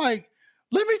 So I'm like,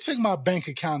 let me check my bank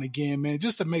account again, man,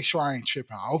 just to make sure I ain't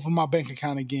tripping. I open my bank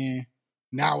account again.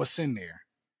 Now it's in there.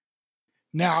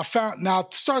 Now I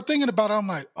start thinking about it. I'm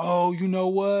like, oh, you know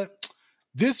what?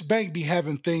 This bank be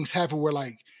having things happen where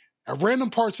like at random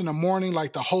parts in the morning,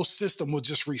 like the whole system will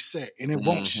just reset and it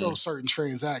won't show certain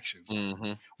transactions.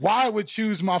 Why I would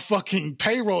choose my fucking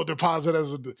payroll deposit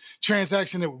as a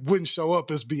transaction that wouldn't show up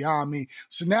is beyond me.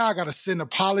 So now I got to send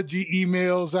apology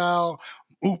emails out.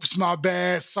 Oops, my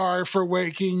bad. Sorry for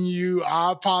waking you.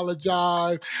 I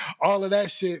apologize. All of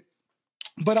that shit.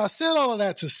 But I said all of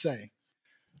that to say,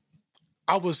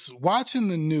 I was watching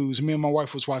the news. Me and my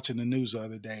wife was watching the news the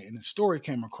other day, and a story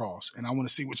came across, and I want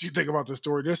to see what you think about the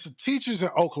story. There's some teachers in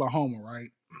Oklahoma, right?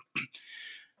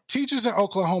 Teachers in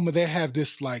Oklahoma, they have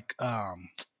this like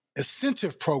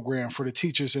incentive program for the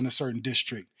teachers in a certain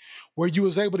district where you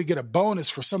was able to get a bonus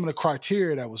for some of the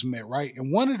criteria that was met, right?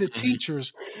 And one of the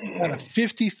teachers had a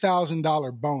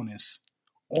 $50,000 bonus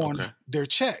on their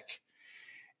check.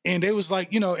 And they was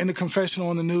like, you know, in the confessional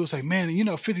on the news, like, man, you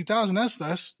know, 50,000,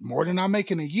 that's more than I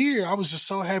make in a year. I was just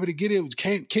so happy to get it.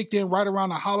 It kicked in right around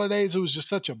the holidays. It was just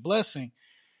such a blessing.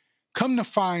 Come to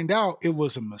find out, it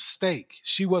was a mistake.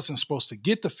 She wasn't supposed to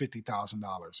get the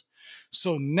 $50,000.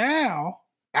 So now,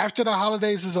 after the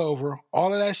holidays is over,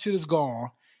 all of that shit is gone.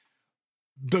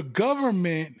 The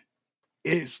government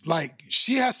is like,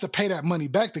 she has to pay that money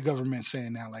back, the government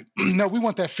saying now, like, no, we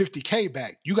want that 50K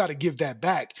back. You got to give that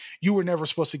back. You were never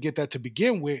supposed to get that to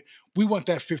begin with. We want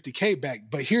that 50K back.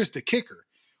 But here's the kicker.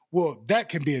 Well, that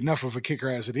can be enough of a kicker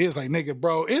as it is. Like, nigga,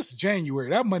 bro, it's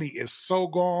January. That money is so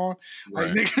gone. Right.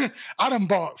 Like, nigga, I done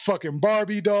bought fucking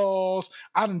Barbie dolls.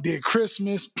 I done did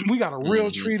Christmas. We got a real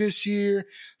tree this year.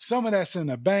 Some of that's in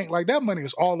the bank. Like, that money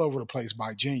is all over the place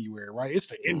by January, right? It's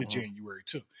the end of January,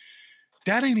 too.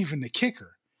 That ain't even the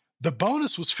kicker. The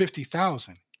bonus was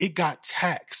 $50,000. It got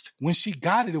taxed. When she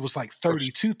got it, it was like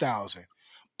 $32,000.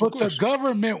 But the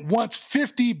government wants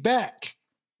 50 back.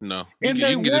 No. And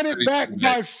they want it back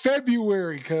by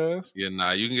February, cuz. Yeah, nah,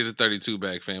 you can get the 32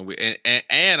 back, fam.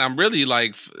 And I'm really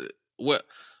like, what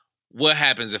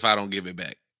happens if I don't give it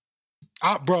back?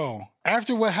 Bro,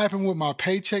 after what happened with my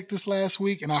paycheck this last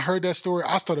week, and I heard that story,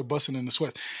 I started busting in the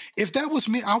sweat. If that was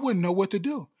me, I wouldn't know what to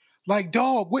do. Like,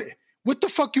 dog, what the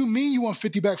fuck you mean you want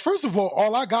 50 back? First of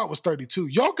all I got was 32.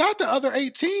 Y'all got the other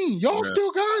 18. Y'all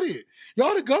still got it.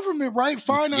 Y'all the government, right?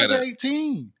 Find the other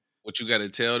 18. What you got to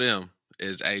tell them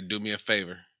is, hey, do me a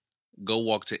favor. Go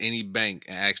walk to any bank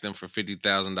and ask them for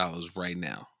 $50,000 right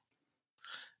now.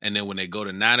 And then when they go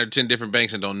to 9 or 10 different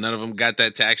banks and none of them got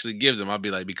that to actually give them, I'll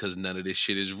be like, because none of this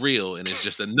shit is real and it's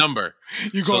just a number.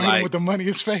 You going in with the money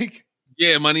is fake?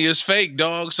 Yeah, money is fake,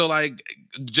 dog. So like,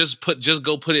 just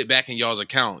go put it back in y'all's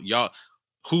account. Y'all,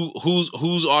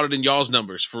 who's auditing y'all's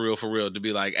numbers for real to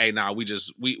be like, hey, nah, we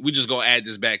just gonna add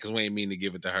this back because we ain't mean to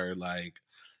give it to her. Like,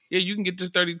 yeah, you can get this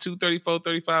 32, 34,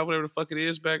 35, whatever the fuck it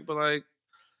is back, but like,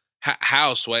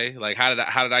 how, Sway? Like, how did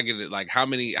I get it? Like, how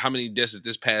many deaths did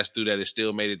this pass through that it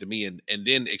still made it to me, and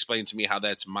then explain to me how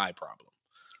that's my problem?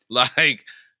 Like,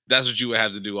 that's what you would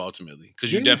have to do ultimately,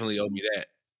 because you definitely owe me that.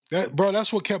 Bro,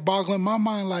 that's what kept boggling my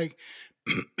mind. Like,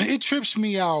 it trips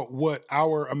me out what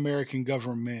our American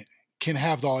government can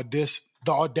have the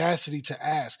audacity to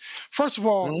ask. First of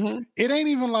all, it ain't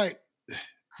even like,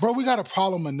 bro, we got a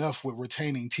problem enough with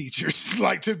retaining teachers,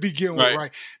 like to begin with,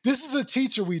 right? This is a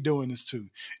teacher we doing this to.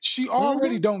 She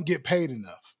already don't get paid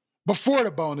enough. Before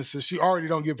the bonuses, she already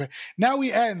don't get paid. Now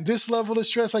we adding this level of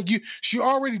stress. Like she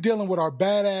already dealing with our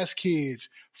badass kids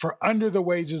for under the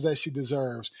wages that she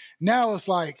deserves. Now it's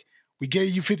like, we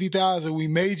gave you $50,000. We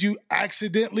made you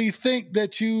accidentally think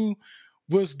that you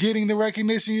was getting the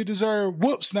recognition you deserve.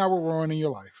 Whoops, now we're ruining your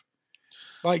life.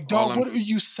 Like, dog, what are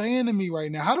you saying to me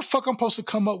right now? How the fuck I'm supposed to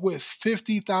come up with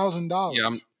 $50,000? Yeah,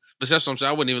 but that's what I'm saying.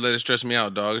 I wouldn't even let it stress me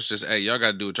out, dog. It's just, hey, y'all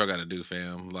got to do what y'all got to do,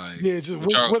 fam. Like, yeah, just,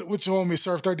 what you want me to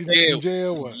serve 30 days in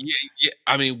jail? What? Yeah.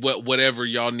 I mean, whatever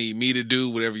y'all need me to do,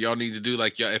 whatever y'all need to do.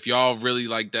 Like, if y'all really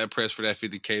like that press for that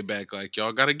 $50K back, like,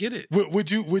 y'all got to get it. Would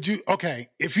you? Okay,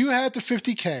 if you had the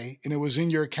 $50K and it was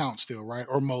in your account still, right,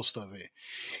 or most of it,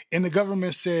 and the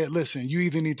government said, listen, you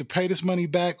either need to pay this money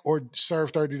back or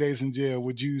serve 30 days in jail,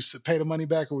 would you pay the money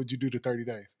back or would you do the 30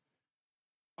 days?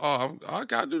 Oh, I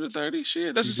gotta do the 30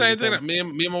 shit. That's the same thing. Me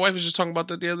and my wife was just talking about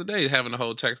that the other day, having a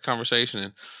whole text conversation.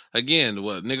 And again,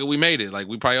 what nigga, we made it. Like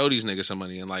we probably owe these niggas some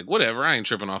money, and like whatever. I ain't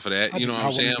tripping off of that. You know what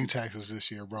I'm saying? I do taxes this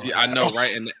year, bro. Yeah, I know,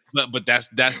 right? And but that's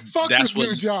what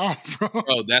new job,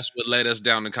 bro. That's what led us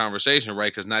down the conversation,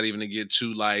 right? Because not even to get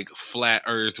too like flat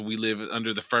Earth, we live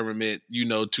under the firmament,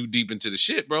 too deep into the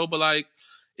shit, bro. But like,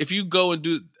 if you go and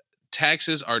do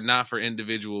taxes, are not for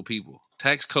individual people.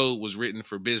 Tax code was written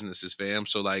for businesses, fam.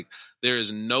 So like there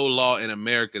is no law in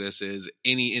America that says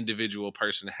any individual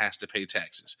person has to pay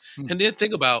taxes. And then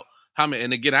think about how many,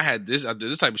 and again, I did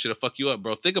this type of shit to fuck you up,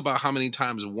 bro. Think about how many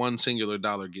times one singular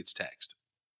dollar gets taxed.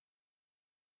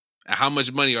 And how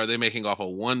much money are they making off of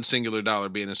one singular dollar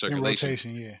being in circulation? In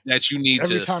rotation, yeah. That you need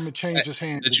every time it changes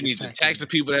hands. That you need to tax the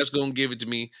people that's going to give it to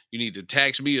me. You need to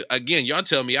tax me. Again, y'all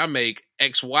tell me I make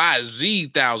X, Y, Z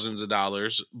thousands of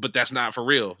dollars, but that's not for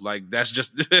real. Like that's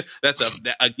just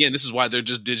again, this is why they're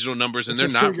just digital numbers and they're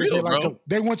not real, bro.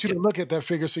 They want you to look at that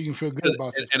figure so you can feel good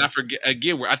about this. And I forget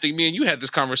again, where I think me and you had this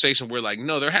conversation where like,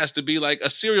 no, there has to be like a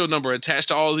serial number attached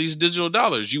to all these digital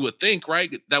dollars. You would think,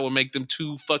 right? That would make them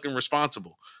too fucking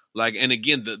responsible. Like, and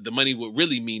again, the money would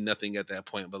really mean nothing at that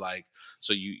point. But like,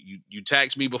 so you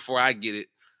tax me before I get it.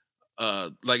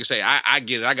 Like I say, I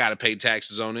get it. I got to pay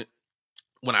taxes on it.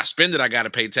 When I spend it, I got to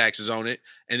pay taxes on it.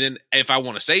 And then if I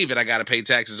want to save it, I got to pay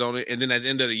taxes on it. And then at the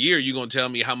end of the year, you're going to tell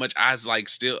me how much I like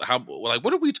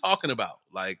what are we talking about?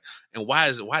 Like, and why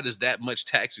does that much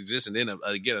tax exist? And then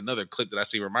again, another clip that I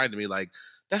see reminded me, like,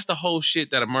 that's the whole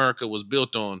shit that America was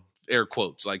built on. Air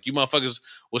quotes. Like you motherfuckers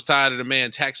was tired of the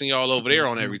man taxing y'all over there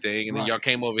on everything, and then y'all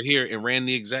came over here and ran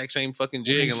the exact same fucking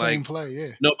jig, and like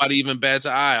nobody even bats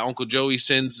an eye. Uncle Joey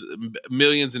sends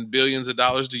millions and billions of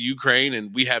dollars to Ukraine,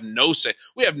 and we have no say.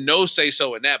 We have no say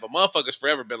so in that. But motherfuckers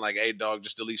forever been like, "Hey, dog,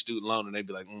 just delete student loan," and they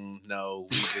be like, "No,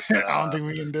 we just I don't think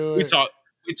we can do it."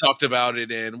 We talked about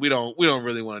it, and we don't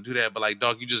really want to do that. But like,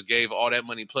 dog, you just gave all that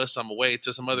money plus some away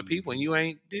to some other people, and you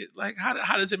ain't did like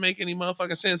how does it make any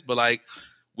motherfucking sense? But like.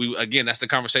 That's the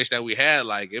conversation that we had.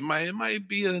 Like it might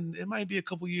be a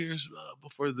couple years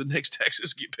before the next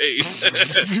taxes get paid.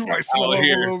 You might slow up a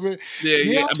little bit.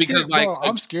 Yeah. Because scared, bro,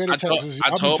 I'm scared of taxes.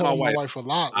 I told my wife a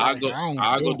lot. I'll go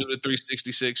do the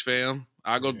 366, fam.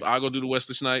 I'll go do the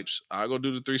Wesley Snipes. I'll go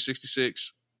do the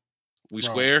 366. We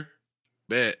square,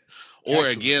 bet. Or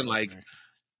again, like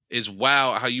it's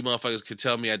wild how you motherfuckers could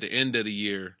tell me at the end of the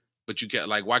year. But you can't,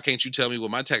 like, why can't you tell me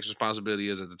what my tax responsibility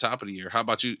is at the top of the year? How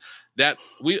about you?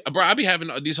 Bro, I be having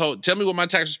these tell me what my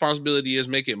tax responsibility is,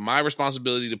 make it my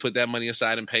responsibility to put that money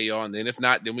aside and pay y'all. And then if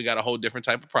not, then we got a whole different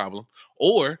type of problem.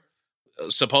 Or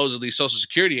supposedly Social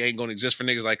Security ain't going to exist for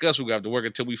niggas like us. We got to work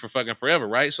until we for fucking forever,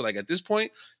 right? So like at this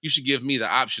point, you should give me the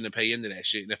option to pay into that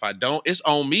shit. And if I don't, it's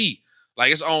on me.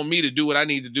 Like it's on me to do what I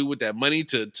need to do with that money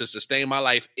to sustain my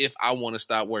life if I want to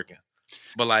stop working.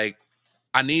 But like,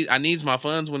 I needs my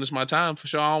funds when it's my time for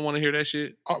sure. I don't want to hear that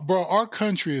shit. Bro, our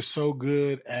country is so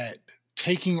good at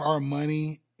taking our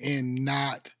money and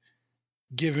not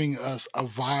giving us a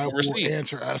viable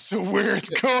answer as to where it's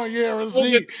going. Yeah,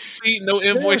 receipt. No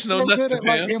invoice, no nothing.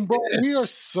 And bro, we are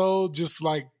so just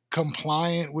like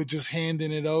compliant with just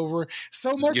handing it over.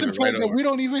 So much in fact that we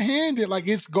don't even hand it. Like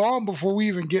it's gone before we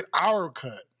even get our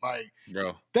cut. Like,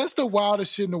 bro, that's the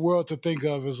wildest shit in the world to think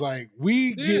of is like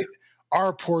we get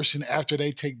our portion after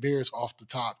they take theirs off the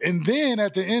top. And then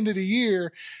at the end of the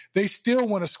year, they still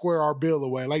want to square our bill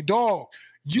away. Like, dog,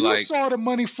 you saw the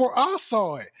money before I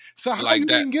saw it. So how you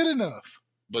didn't get enough?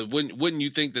 But wouldn't you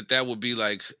think that would be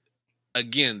like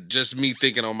again, just me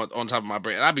thinking on top of my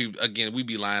brain. And we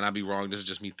be lying, I be wrong. This is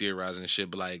just me theorizing and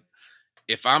shit. But like,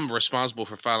 if I'm responsible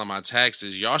for filing my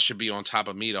taxes, y'all should be on top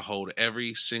of me to hold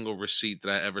every single receipt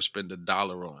that I ever spend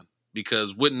 $1 on.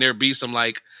 Because wouldn't there be some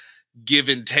like give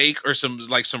and take or some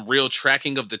real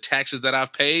tracking of the taxes that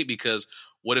I've paid? Because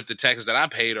what if the taxes that I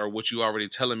paid are what you already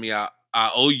telling me I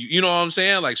owe you? You know what I'm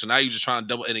saying? Like, so now you just trying to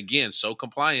double. And again, so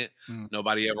compliant,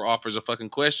 nobody ever offers a fucking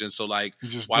question. So like,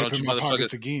 why don't you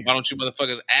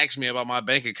motherfuckers ask me about my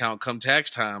bank account come tax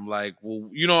time? Like, well,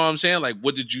 you know what I'm saying? Like,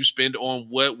 what did you spend on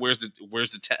what? Where's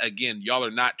the again? Y'all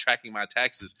are not tracking my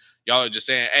taxes. Y'all are just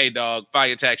saying, hey, dog, file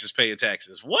your taxes, pay your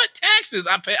taxes. What taxes?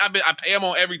 I pay them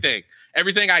on everything.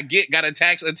 Everything I get got a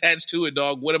tax attached to it,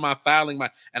 dog. What am I filing my?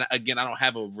 And again, I don't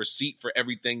have a receipt for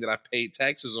everything that I paid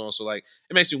taxes on. So like,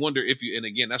 it makes me wonder if you. And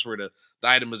again, that's where the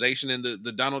itemization and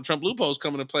the Donald Trump loopholes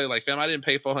come into play. Like, fam, I didn't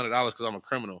pay $400 because I'm a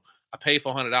criminal. I paid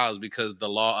 $400 because the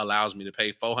law allows me to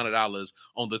pay $400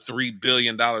 on the $3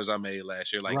 billion I made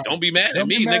last year. Like, right. Don't be mad at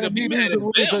me, nigga. Be mad at them. These are the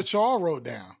rules that y'all wrote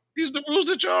down. These are the rules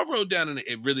that y'all wrote down. And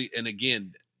it really, and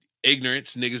again,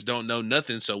 ignorance, niggas don't know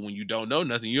nothing. So when you don't know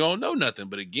nothing, you don't know nothing.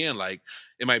 But again, like,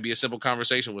 it might be a simple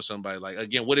conversation with somebody. Like,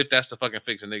 again, what if that's the fucking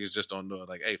fix and niggas just don't know it?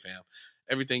 Like, hey, fam,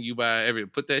 everything you buy,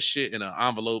 put that shit in an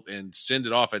envelope and send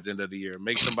it off at the end of the year.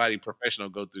 Make somebody professional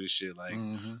go through this shit. Like,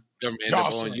 government end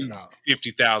up owing you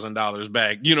 $50,000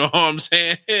 back. You know what I'm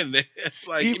saying?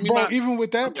 Like, even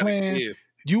with that plan,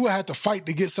 you would have to fight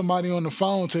to get somebody on the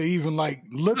phone to even like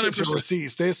look 100%. At your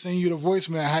receipts. They send you the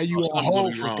voicemail how you on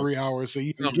hold for 3 hours. So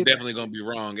you can get definitely gonna be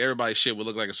wrong. Everybody's shit would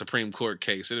look like a Supreme Court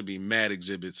case. It'd be mad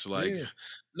exhibits like,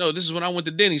 no, this is when I went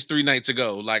to Denny's 3 nights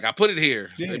ago. Like, I put it here.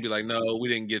 Yeah. They'd be like, no, we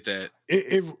didn't get that.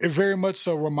 It very much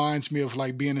so reminds me of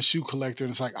like being a shoe collector.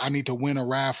 And it's like, I need to win a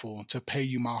raffle to pay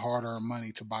you my hard-earned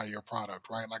money to buy your product,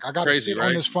 right? Like, I got to sit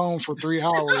on this phone for 3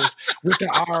 hours with the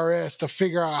IRS to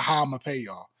figure out how I'm gonna pay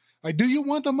y'all. Like, do you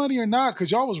want the money or not?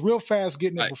 Because y'all was real fast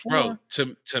getting it before. Bro,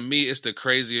 to me, it's the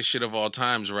craziest shit of all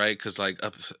times, right? Because, like,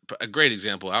 a great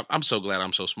example. I'm so glad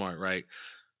I'm so smart, right?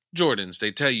 Jordans,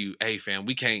 they tell you, hey, fam,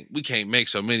 we can't make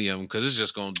so many of them because it's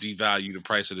just going to devalue the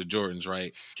price of the Jordans,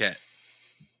 right? Cat.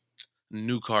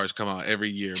 New cars come out every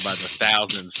year by the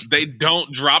thousands. They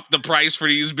don't drop the price for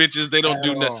these bitches. They don't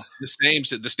do nothing. The same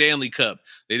shit. The Stanley Cup.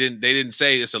 They didn't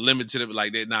say it's a limited.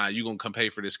 Like, nah, you gonna come pay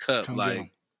for this cup.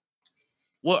 Like,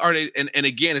 what are they? And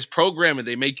again, it's programming.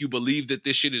 They make you believe that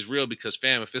this shit is real because,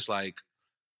 fam, if it's like,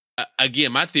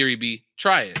 again, my theory be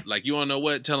try it. Like, you want to know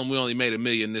what? Tell them we only made $1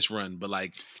 million this run, but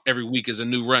like every week is a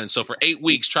new run. So for 8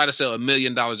 weeks, try to sell $1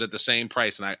 million at the same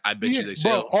price, and I bet you they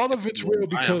sell. Bro, all of it's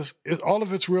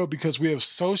real because we have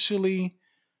socially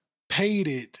paid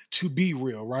it to be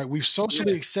real, right? We've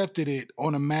socially accepted it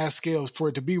on a mass scale for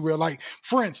it to be real. Like,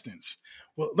 for instance,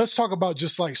 well, let's talk about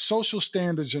just like social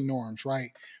standards and norms, right?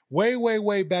 Way, way,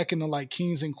 way back in the like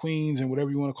kings and queens and whatever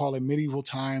you want to call it, medieval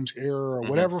times era or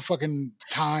whatever fucking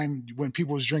time when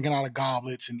people was drinking out of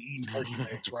goblets and eating turkey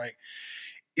legs, right?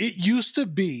 It used to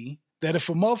be that if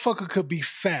a motherfucker could be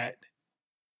fat,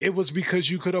 it was because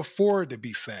you could afford to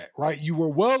be fat, right? You were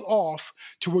well off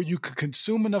to where you could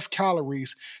consume enough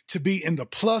calories to be in the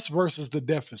plus versus the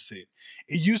deficit.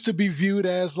 It used to be viewed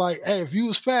as like, hey, if you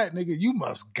was fat, nigga, you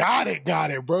must got it,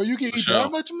 bro. You can eat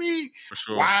that much meat. For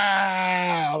sure.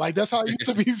 Wow. Like, that's how it used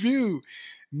to be viewed.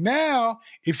 Now,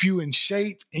 if you in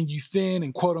shape and you thin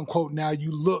and quote unquote, now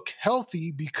you look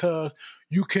healthy because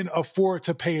you can afford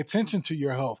to pay attention to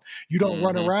your health. You don't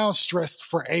run around stressed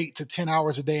for 8 to 10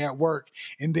 hours a day at work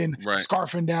and then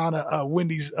scarfing down a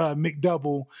Wendy's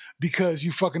McDouble because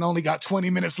you fucking only got 20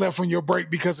 minutes left on your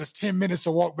break because it's 10 minutes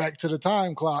to walk back to the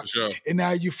time clock. Sure. And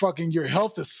now your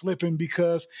health is slipping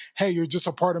because, hey, you're just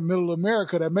a part of middle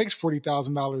America that makes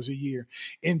 $40,000 a year.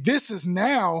 And this is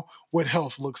now what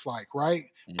health looks like, right?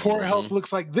 Poor health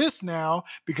looks like this now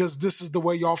because this is the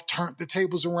way y'all turned the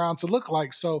tables around to look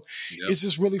like. So it's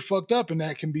just really fucked up, and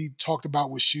that can be talked about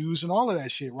with shoes and all of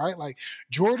that shit, right? Like,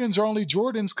 Jordans are only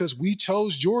Jordans because we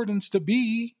chose Jordans to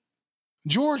be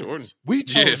Jordans. We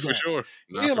chose for sure.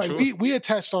 We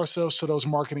attached ourselves to those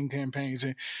marketing campaigns.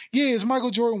 And is Michael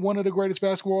Jordan one of the greatest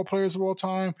basketball players of all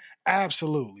time?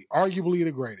 Absolutely. Arguably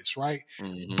the greatest, right?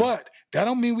 But that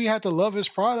don't mean we have to love his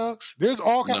products. There's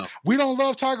all kinds. We don't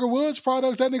love Tiger Woods'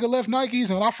 products. That nigga left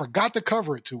Nikes, and I forgot to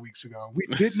cover it 2 weeks ago. We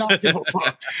did not give a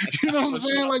fuck. You know what I'm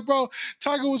saying? Like, bro,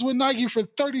 Tiger was with Nike for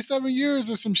 37 years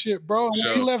or some shit, bro. And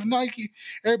when he left Nike,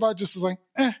 everybody just was like,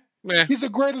 he's the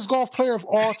greatest golf player of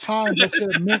all time. That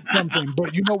should have meant something.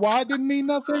 But you know why it didn't mean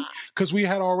nothing? Because we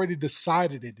had already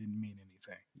decided it didn't mean anything.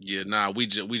 Yeah, nah, we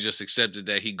just accepted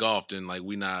that he golfed, and like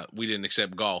we didn't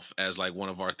accept golf as like one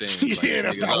of our things. Like Yeah,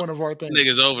 this that's not one of our things.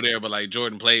 niggas over there, but like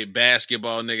Jordan played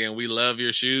basketball, nigga, and we love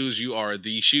your shoes. You are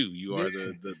the shoe. You Yeah. are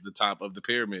the top of the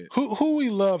pyramid. Who we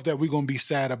love that we're gonna be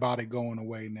sad about it going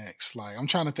away next. Like I'm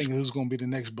trying to think of who's gonna be the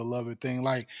next beloved thing.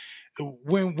 Like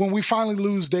when we finally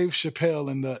lose Dave Chappelle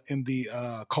in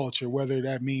the culture, whether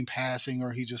that mean passing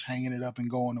or he just hanging it up and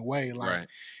going away, like Right.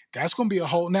 that's gonna be a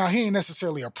whole. Now he ain't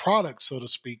necessarily a product, so to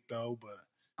speak, though, but.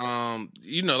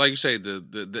 You know, like you say,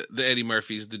 the Eddie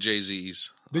Murphys, the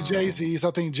Jay-Z's. The Jay-Z's,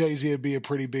 I think Jay-Z would be a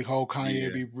pretty big hole. Kanye Yeah.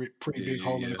 would be pretty big Yeah,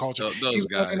 hole in the culture. Those Even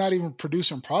though they're not guys. even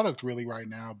producing product really right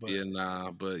now. But Yeah,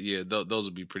 nah, but yeah, those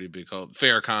would be pretty big holes.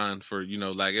 Farrakhan for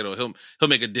like he'll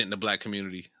make a dent in the black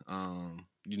community.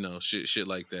 You know, shit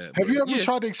like that. have But you ever yeah,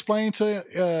 tried to explain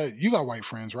to you got white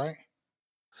friends, right?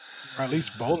 Or at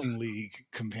least bowling league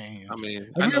companions. I mean,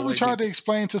 Have I you know ever white tried to people.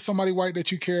 explain to somebody white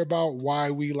that you care about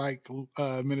why we like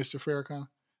Minister Farrakhan?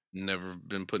 Never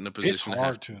been put in a It's position to have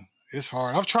hard to. It's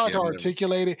hard. I've tried Yeah, to I've never.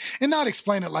 articulate it and not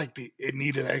explain it like it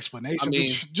needed an explanation, I mean,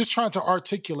 but just trying to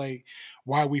articulate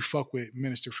why we fuck with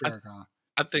Minister I, Farrakhan.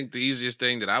 I think the easiest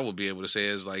thing that I would be able to say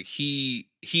is like he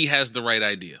has the right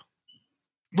idea.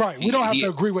 Right. We don't have to He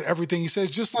agree with everything he says,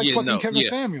 just like yeah fucking no Kevin yeah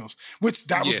Samuels, which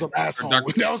that was yeah the last or hole.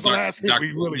 That was the last hit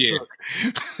we really yeah took.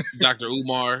 Dr.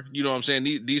 Umar. You know what I'm saying?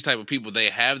 These type of people, they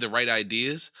have the right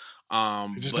ideas.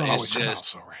 It just But don't it's always come out just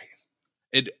so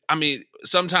right. I mean,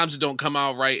 sometimes it don't come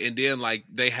out right, and then like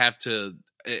they have to.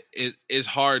 It's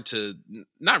hard to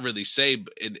not really say,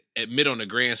 but admit on the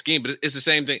grand scheme, but it's the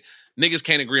same thing. Niggas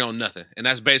can't agree on nothing, and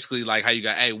that's basically like how you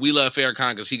got. Hey, we love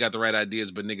Farrakhan because he got the right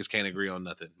ideas, but niggas can't agree on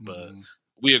nothing. But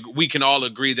we can all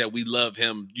agree that we love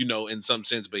him, you know, in some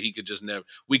sense, but he could just never.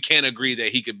 We can't agree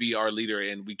that he could be our leader,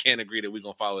 and we can't agree that we're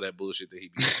gonna follow that bullshit that he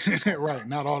be. Right.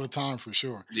 Not all the time for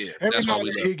sure. Yes, Every that's now why and we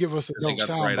then love he him, give us a 'cause he dope got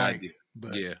the sound right bite. idea.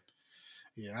 But Yeah.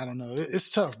 yeah, I don't know. It's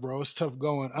tough, bro. It's tough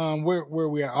going. Where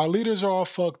we at? Our leaders are all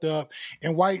fucked up,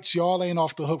 and whites, y'all ain't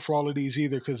off the hook for all of these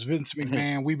either. Because Vince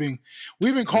McMahon, we've been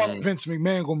calling Vince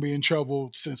McMahon gonna be in trouble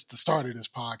since the start of this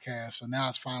podcast, so now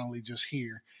it's finally just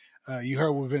here. You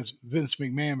heard what Vince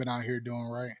McMahon been out here doing,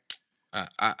 right?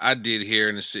 I did hear,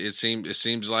 and it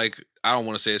seems like I don't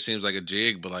want to say it seems like a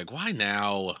jig, but like why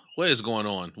now? What is going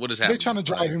on? What is They're happening? trying to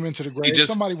drive Like, him into the he grave. just.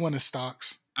 Somebody won his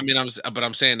stocks. I mean,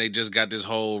 I'm saying they just got this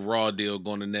whole Raw deal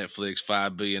going to Netflix,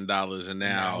 $5 billion, and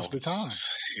now Now's the time.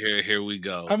 Here we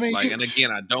go. I mean, like, and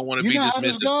again, I don't want to you be know how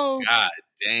this dismissive. goes. God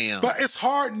damn. But it's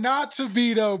hard not to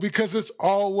be though, because it's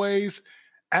always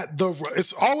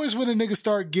it's always when a nigga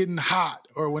start getting hot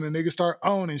or when a nigga start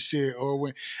owning shit or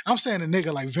when I'm saying a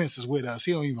nigga like Vince is with us.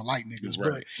 He don't even like niggas,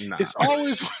 Right. but Nah.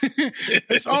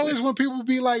 it's always when people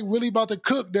be like really about to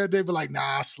cook that they be like,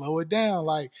 nah, slow it down.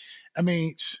 Like, I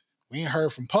mean, we ain't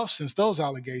heard from Puff since those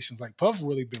allegations. Like Puff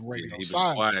really been radio He been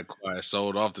silent. quiet.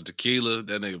 Sold off the tequila.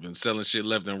 That nigga been selling shit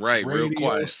left and right, real Radio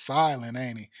quiet. silent,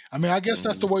 ain't he? I mean, I guess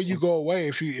that's the way you go away.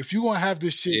 If you gonna have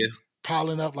this shit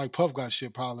piling up like Puff got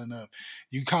shit piling up,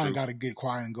 you kind of got to get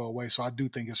quiet and go away. So I do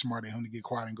think it's smart of him to get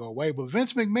quiet and go away. But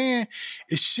Vince McMahon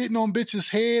is shitting on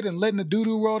bitches' head and letting the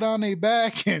doo-doo roll down their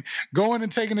back and going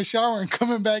and taking a shower and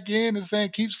coming back in and saying,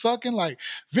 keep sucking. Like,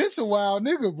 Vince a wild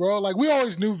nigga, bro. Like, we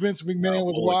always knew Vince McMahon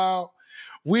was wild.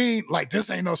 We like this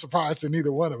ain't no surprise to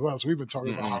neither one of us. We've been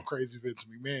talking about how crazy Vince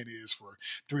McMahon is for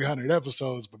 300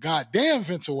 episodes, but goddamn,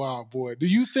 Vince a wild boy. Do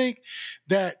you think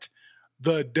that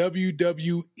the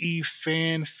WWE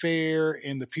fanfare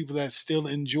and the people that still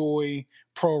enjoy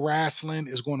pro wrestling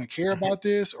is going to care about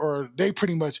this, or they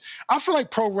pretty much? I feel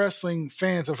like pro wrestling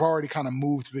fans have already kind of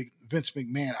moved Vince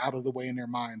McMahon out of the way in their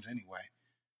minds anyway.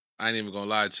 I ain't even gonna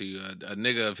lie to you. A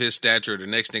nigga of his stature, the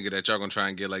next nigga that y'all gonna try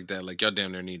and get like that, like y'all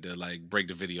damn near need to like break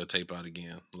the videotape out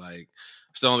again. Like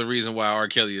it's the only reason why R.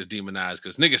 Kelly is demonized,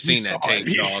 because niggas seen that tape,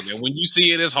 dog. And when you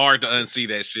see it, it's hard to unsee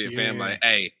that shit, fam. Like,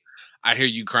 hey, I hear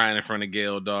you crying in front of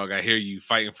Gail, dog. I hear you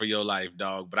fighting for your life,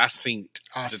 dog. But I seen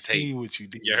the tape. See what you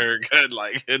did. You heard good,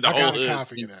 like the I whole got a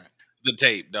copy of that. The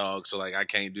tape, dog. So like I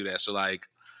can't do that. So like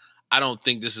I don't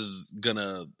think this is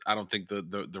gonna. I don't think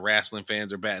the wrestling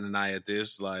fans are batting an eye at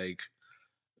this. Like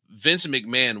Vince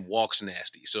McMahon walks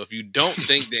nasty. So if you don't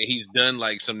think that he's done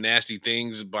like some nasty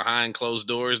things behind closed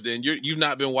doors, then you've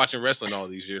not been watching wrestling all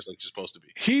these years like you're supposed to be.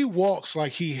 He walks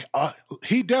like he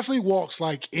definitely walks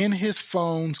like in his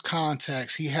phone's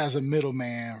contacts, he has a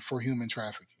middleman for human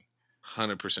trafficking.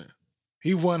 100%.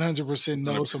 He 100%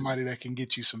 knows somebody that can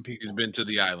get you some people. He's been to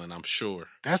the island, I'm sure.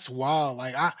 That's wild.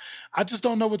 Like I just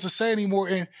don't know what to say anymore.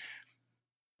 And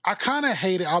I kind of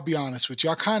hate it. I'll be honest with you.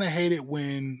 I kind of hate it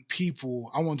when people,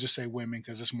 I won't just say women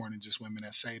because it's more than just women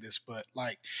that say this, but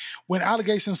like when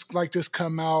allegations like this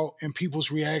come out and people's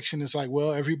reaction is like,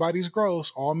 well, everybody's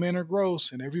gross. All men are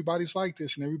gross and everybody's like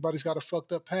this and everybody's got a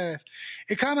fucked up past.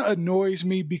 It kind of annoys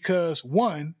me because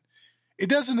one, it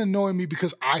doesn't annoy me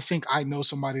because I think I know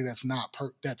somebody that's not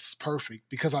that's perfect,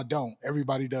 because I don't.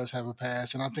 Everybody does have a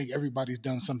past, and I think everybody's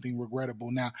done something regrettable.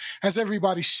 Now, has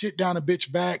everybody shit down a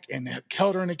bitch back and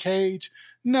held her in a cage?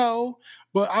 No,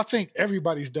 but I think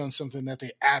everybody's done something that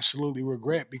they absolutely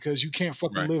regret, because you can't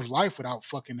fucking live life without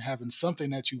fucking having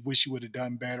something that you wish you would have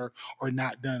done better or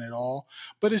not done at all.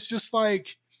 But it's just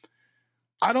like,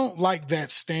 I don't like that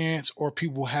stance or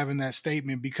people having that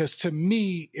statement, because to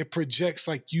me, it projects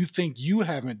like you think you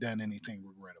haven't done anything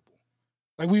regrettable.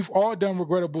 Like, we've all done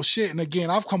regrettable shit. And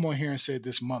again, I've come on here and said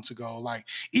this months ago. Like,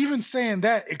 even saying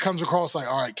that, it comes across like,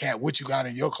 all right, Kat, what you got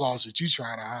in your closet you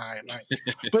trying to hide? Like,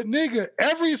 but nigga,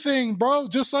 everything, bro,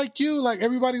 just like you, like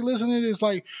everybody listening to this,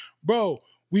 like, bro,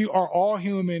 we are all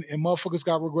human and motherfuckers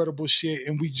got regrettable shit,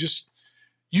 and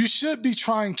you should be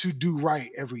trying to do right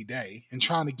every day and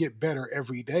trying to get better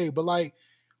every day. But like,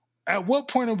 at what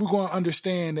point are we going to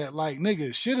understand that, like,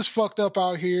 nigga, shit is fucked up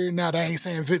out here? Now, that ain't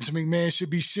saying Vince McMahon should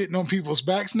be shitting on people's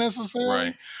backs necessarily.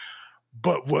 Right.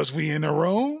 But was we in the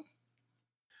room?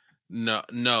 No.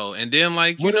 And then,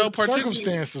 like, you know,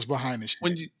 circumstances behind this shit.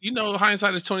 When you know,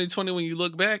 hindsight is 20/20 when you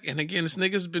look back. And again, this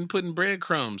nigga's been putting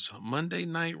breadcrumbs. Monday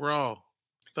Night Raw,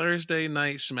 Thursday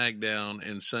Night SmackDown,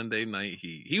 and Sunday Night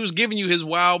Heat. He was giving you his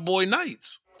wild boy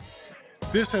nights.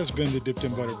 This has been the Dipped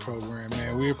in Butter program,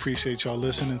 man. We appreciate y'all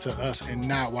listening to us and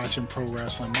not watching pro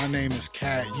wrestling. My name is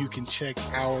Kat. You can check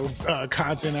our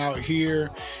content out here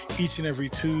each and every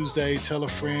Tuesday. Tell a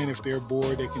friend if they're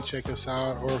bored, they can check us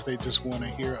out, or if they just want to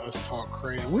hear us talk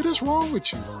crazy. What is wrong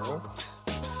with you, bro?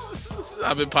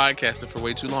 I've been podcasting for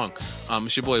way too long.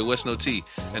 It's your boy West No T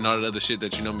and all that other shit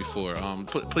that you know me for.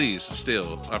 Please,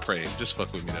 still, I pray, just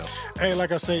fuck with me though. Hey,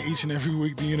 like I say each and every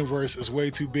week, the universe is way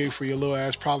too big for your little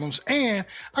ass problems. And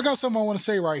I got something I want to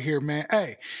say right here, man.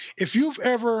 Hey, if you've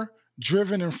ever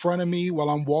driven in front of me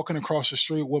while I'm walking across the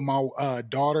street with my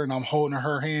daughter and I'm holding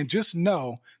her hand, just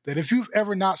know that if you've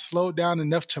ever not slowed down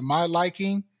enough to my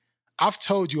liking, I've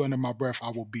told you under my breath I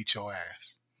will beat your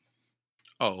ass.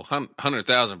 Oh,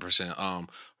 100,000%.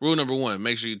 Rule number one,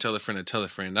 make sure you tell a friend to tell a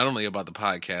friend, not only about the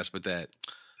podcast, but that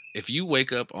if you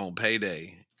wake up on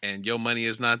payday and your money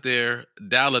is not there,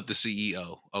 dial up the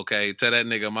CEO, okay? Tell that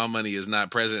nigga my money is not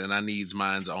present and I needs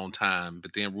mine's on time.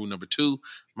 But then rule number two,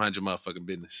 mind your motherfucking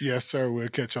business. Yes, sir. We'll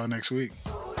catch y'all next week.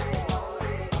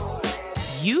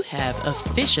 You have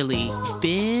officially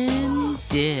been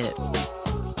dipped.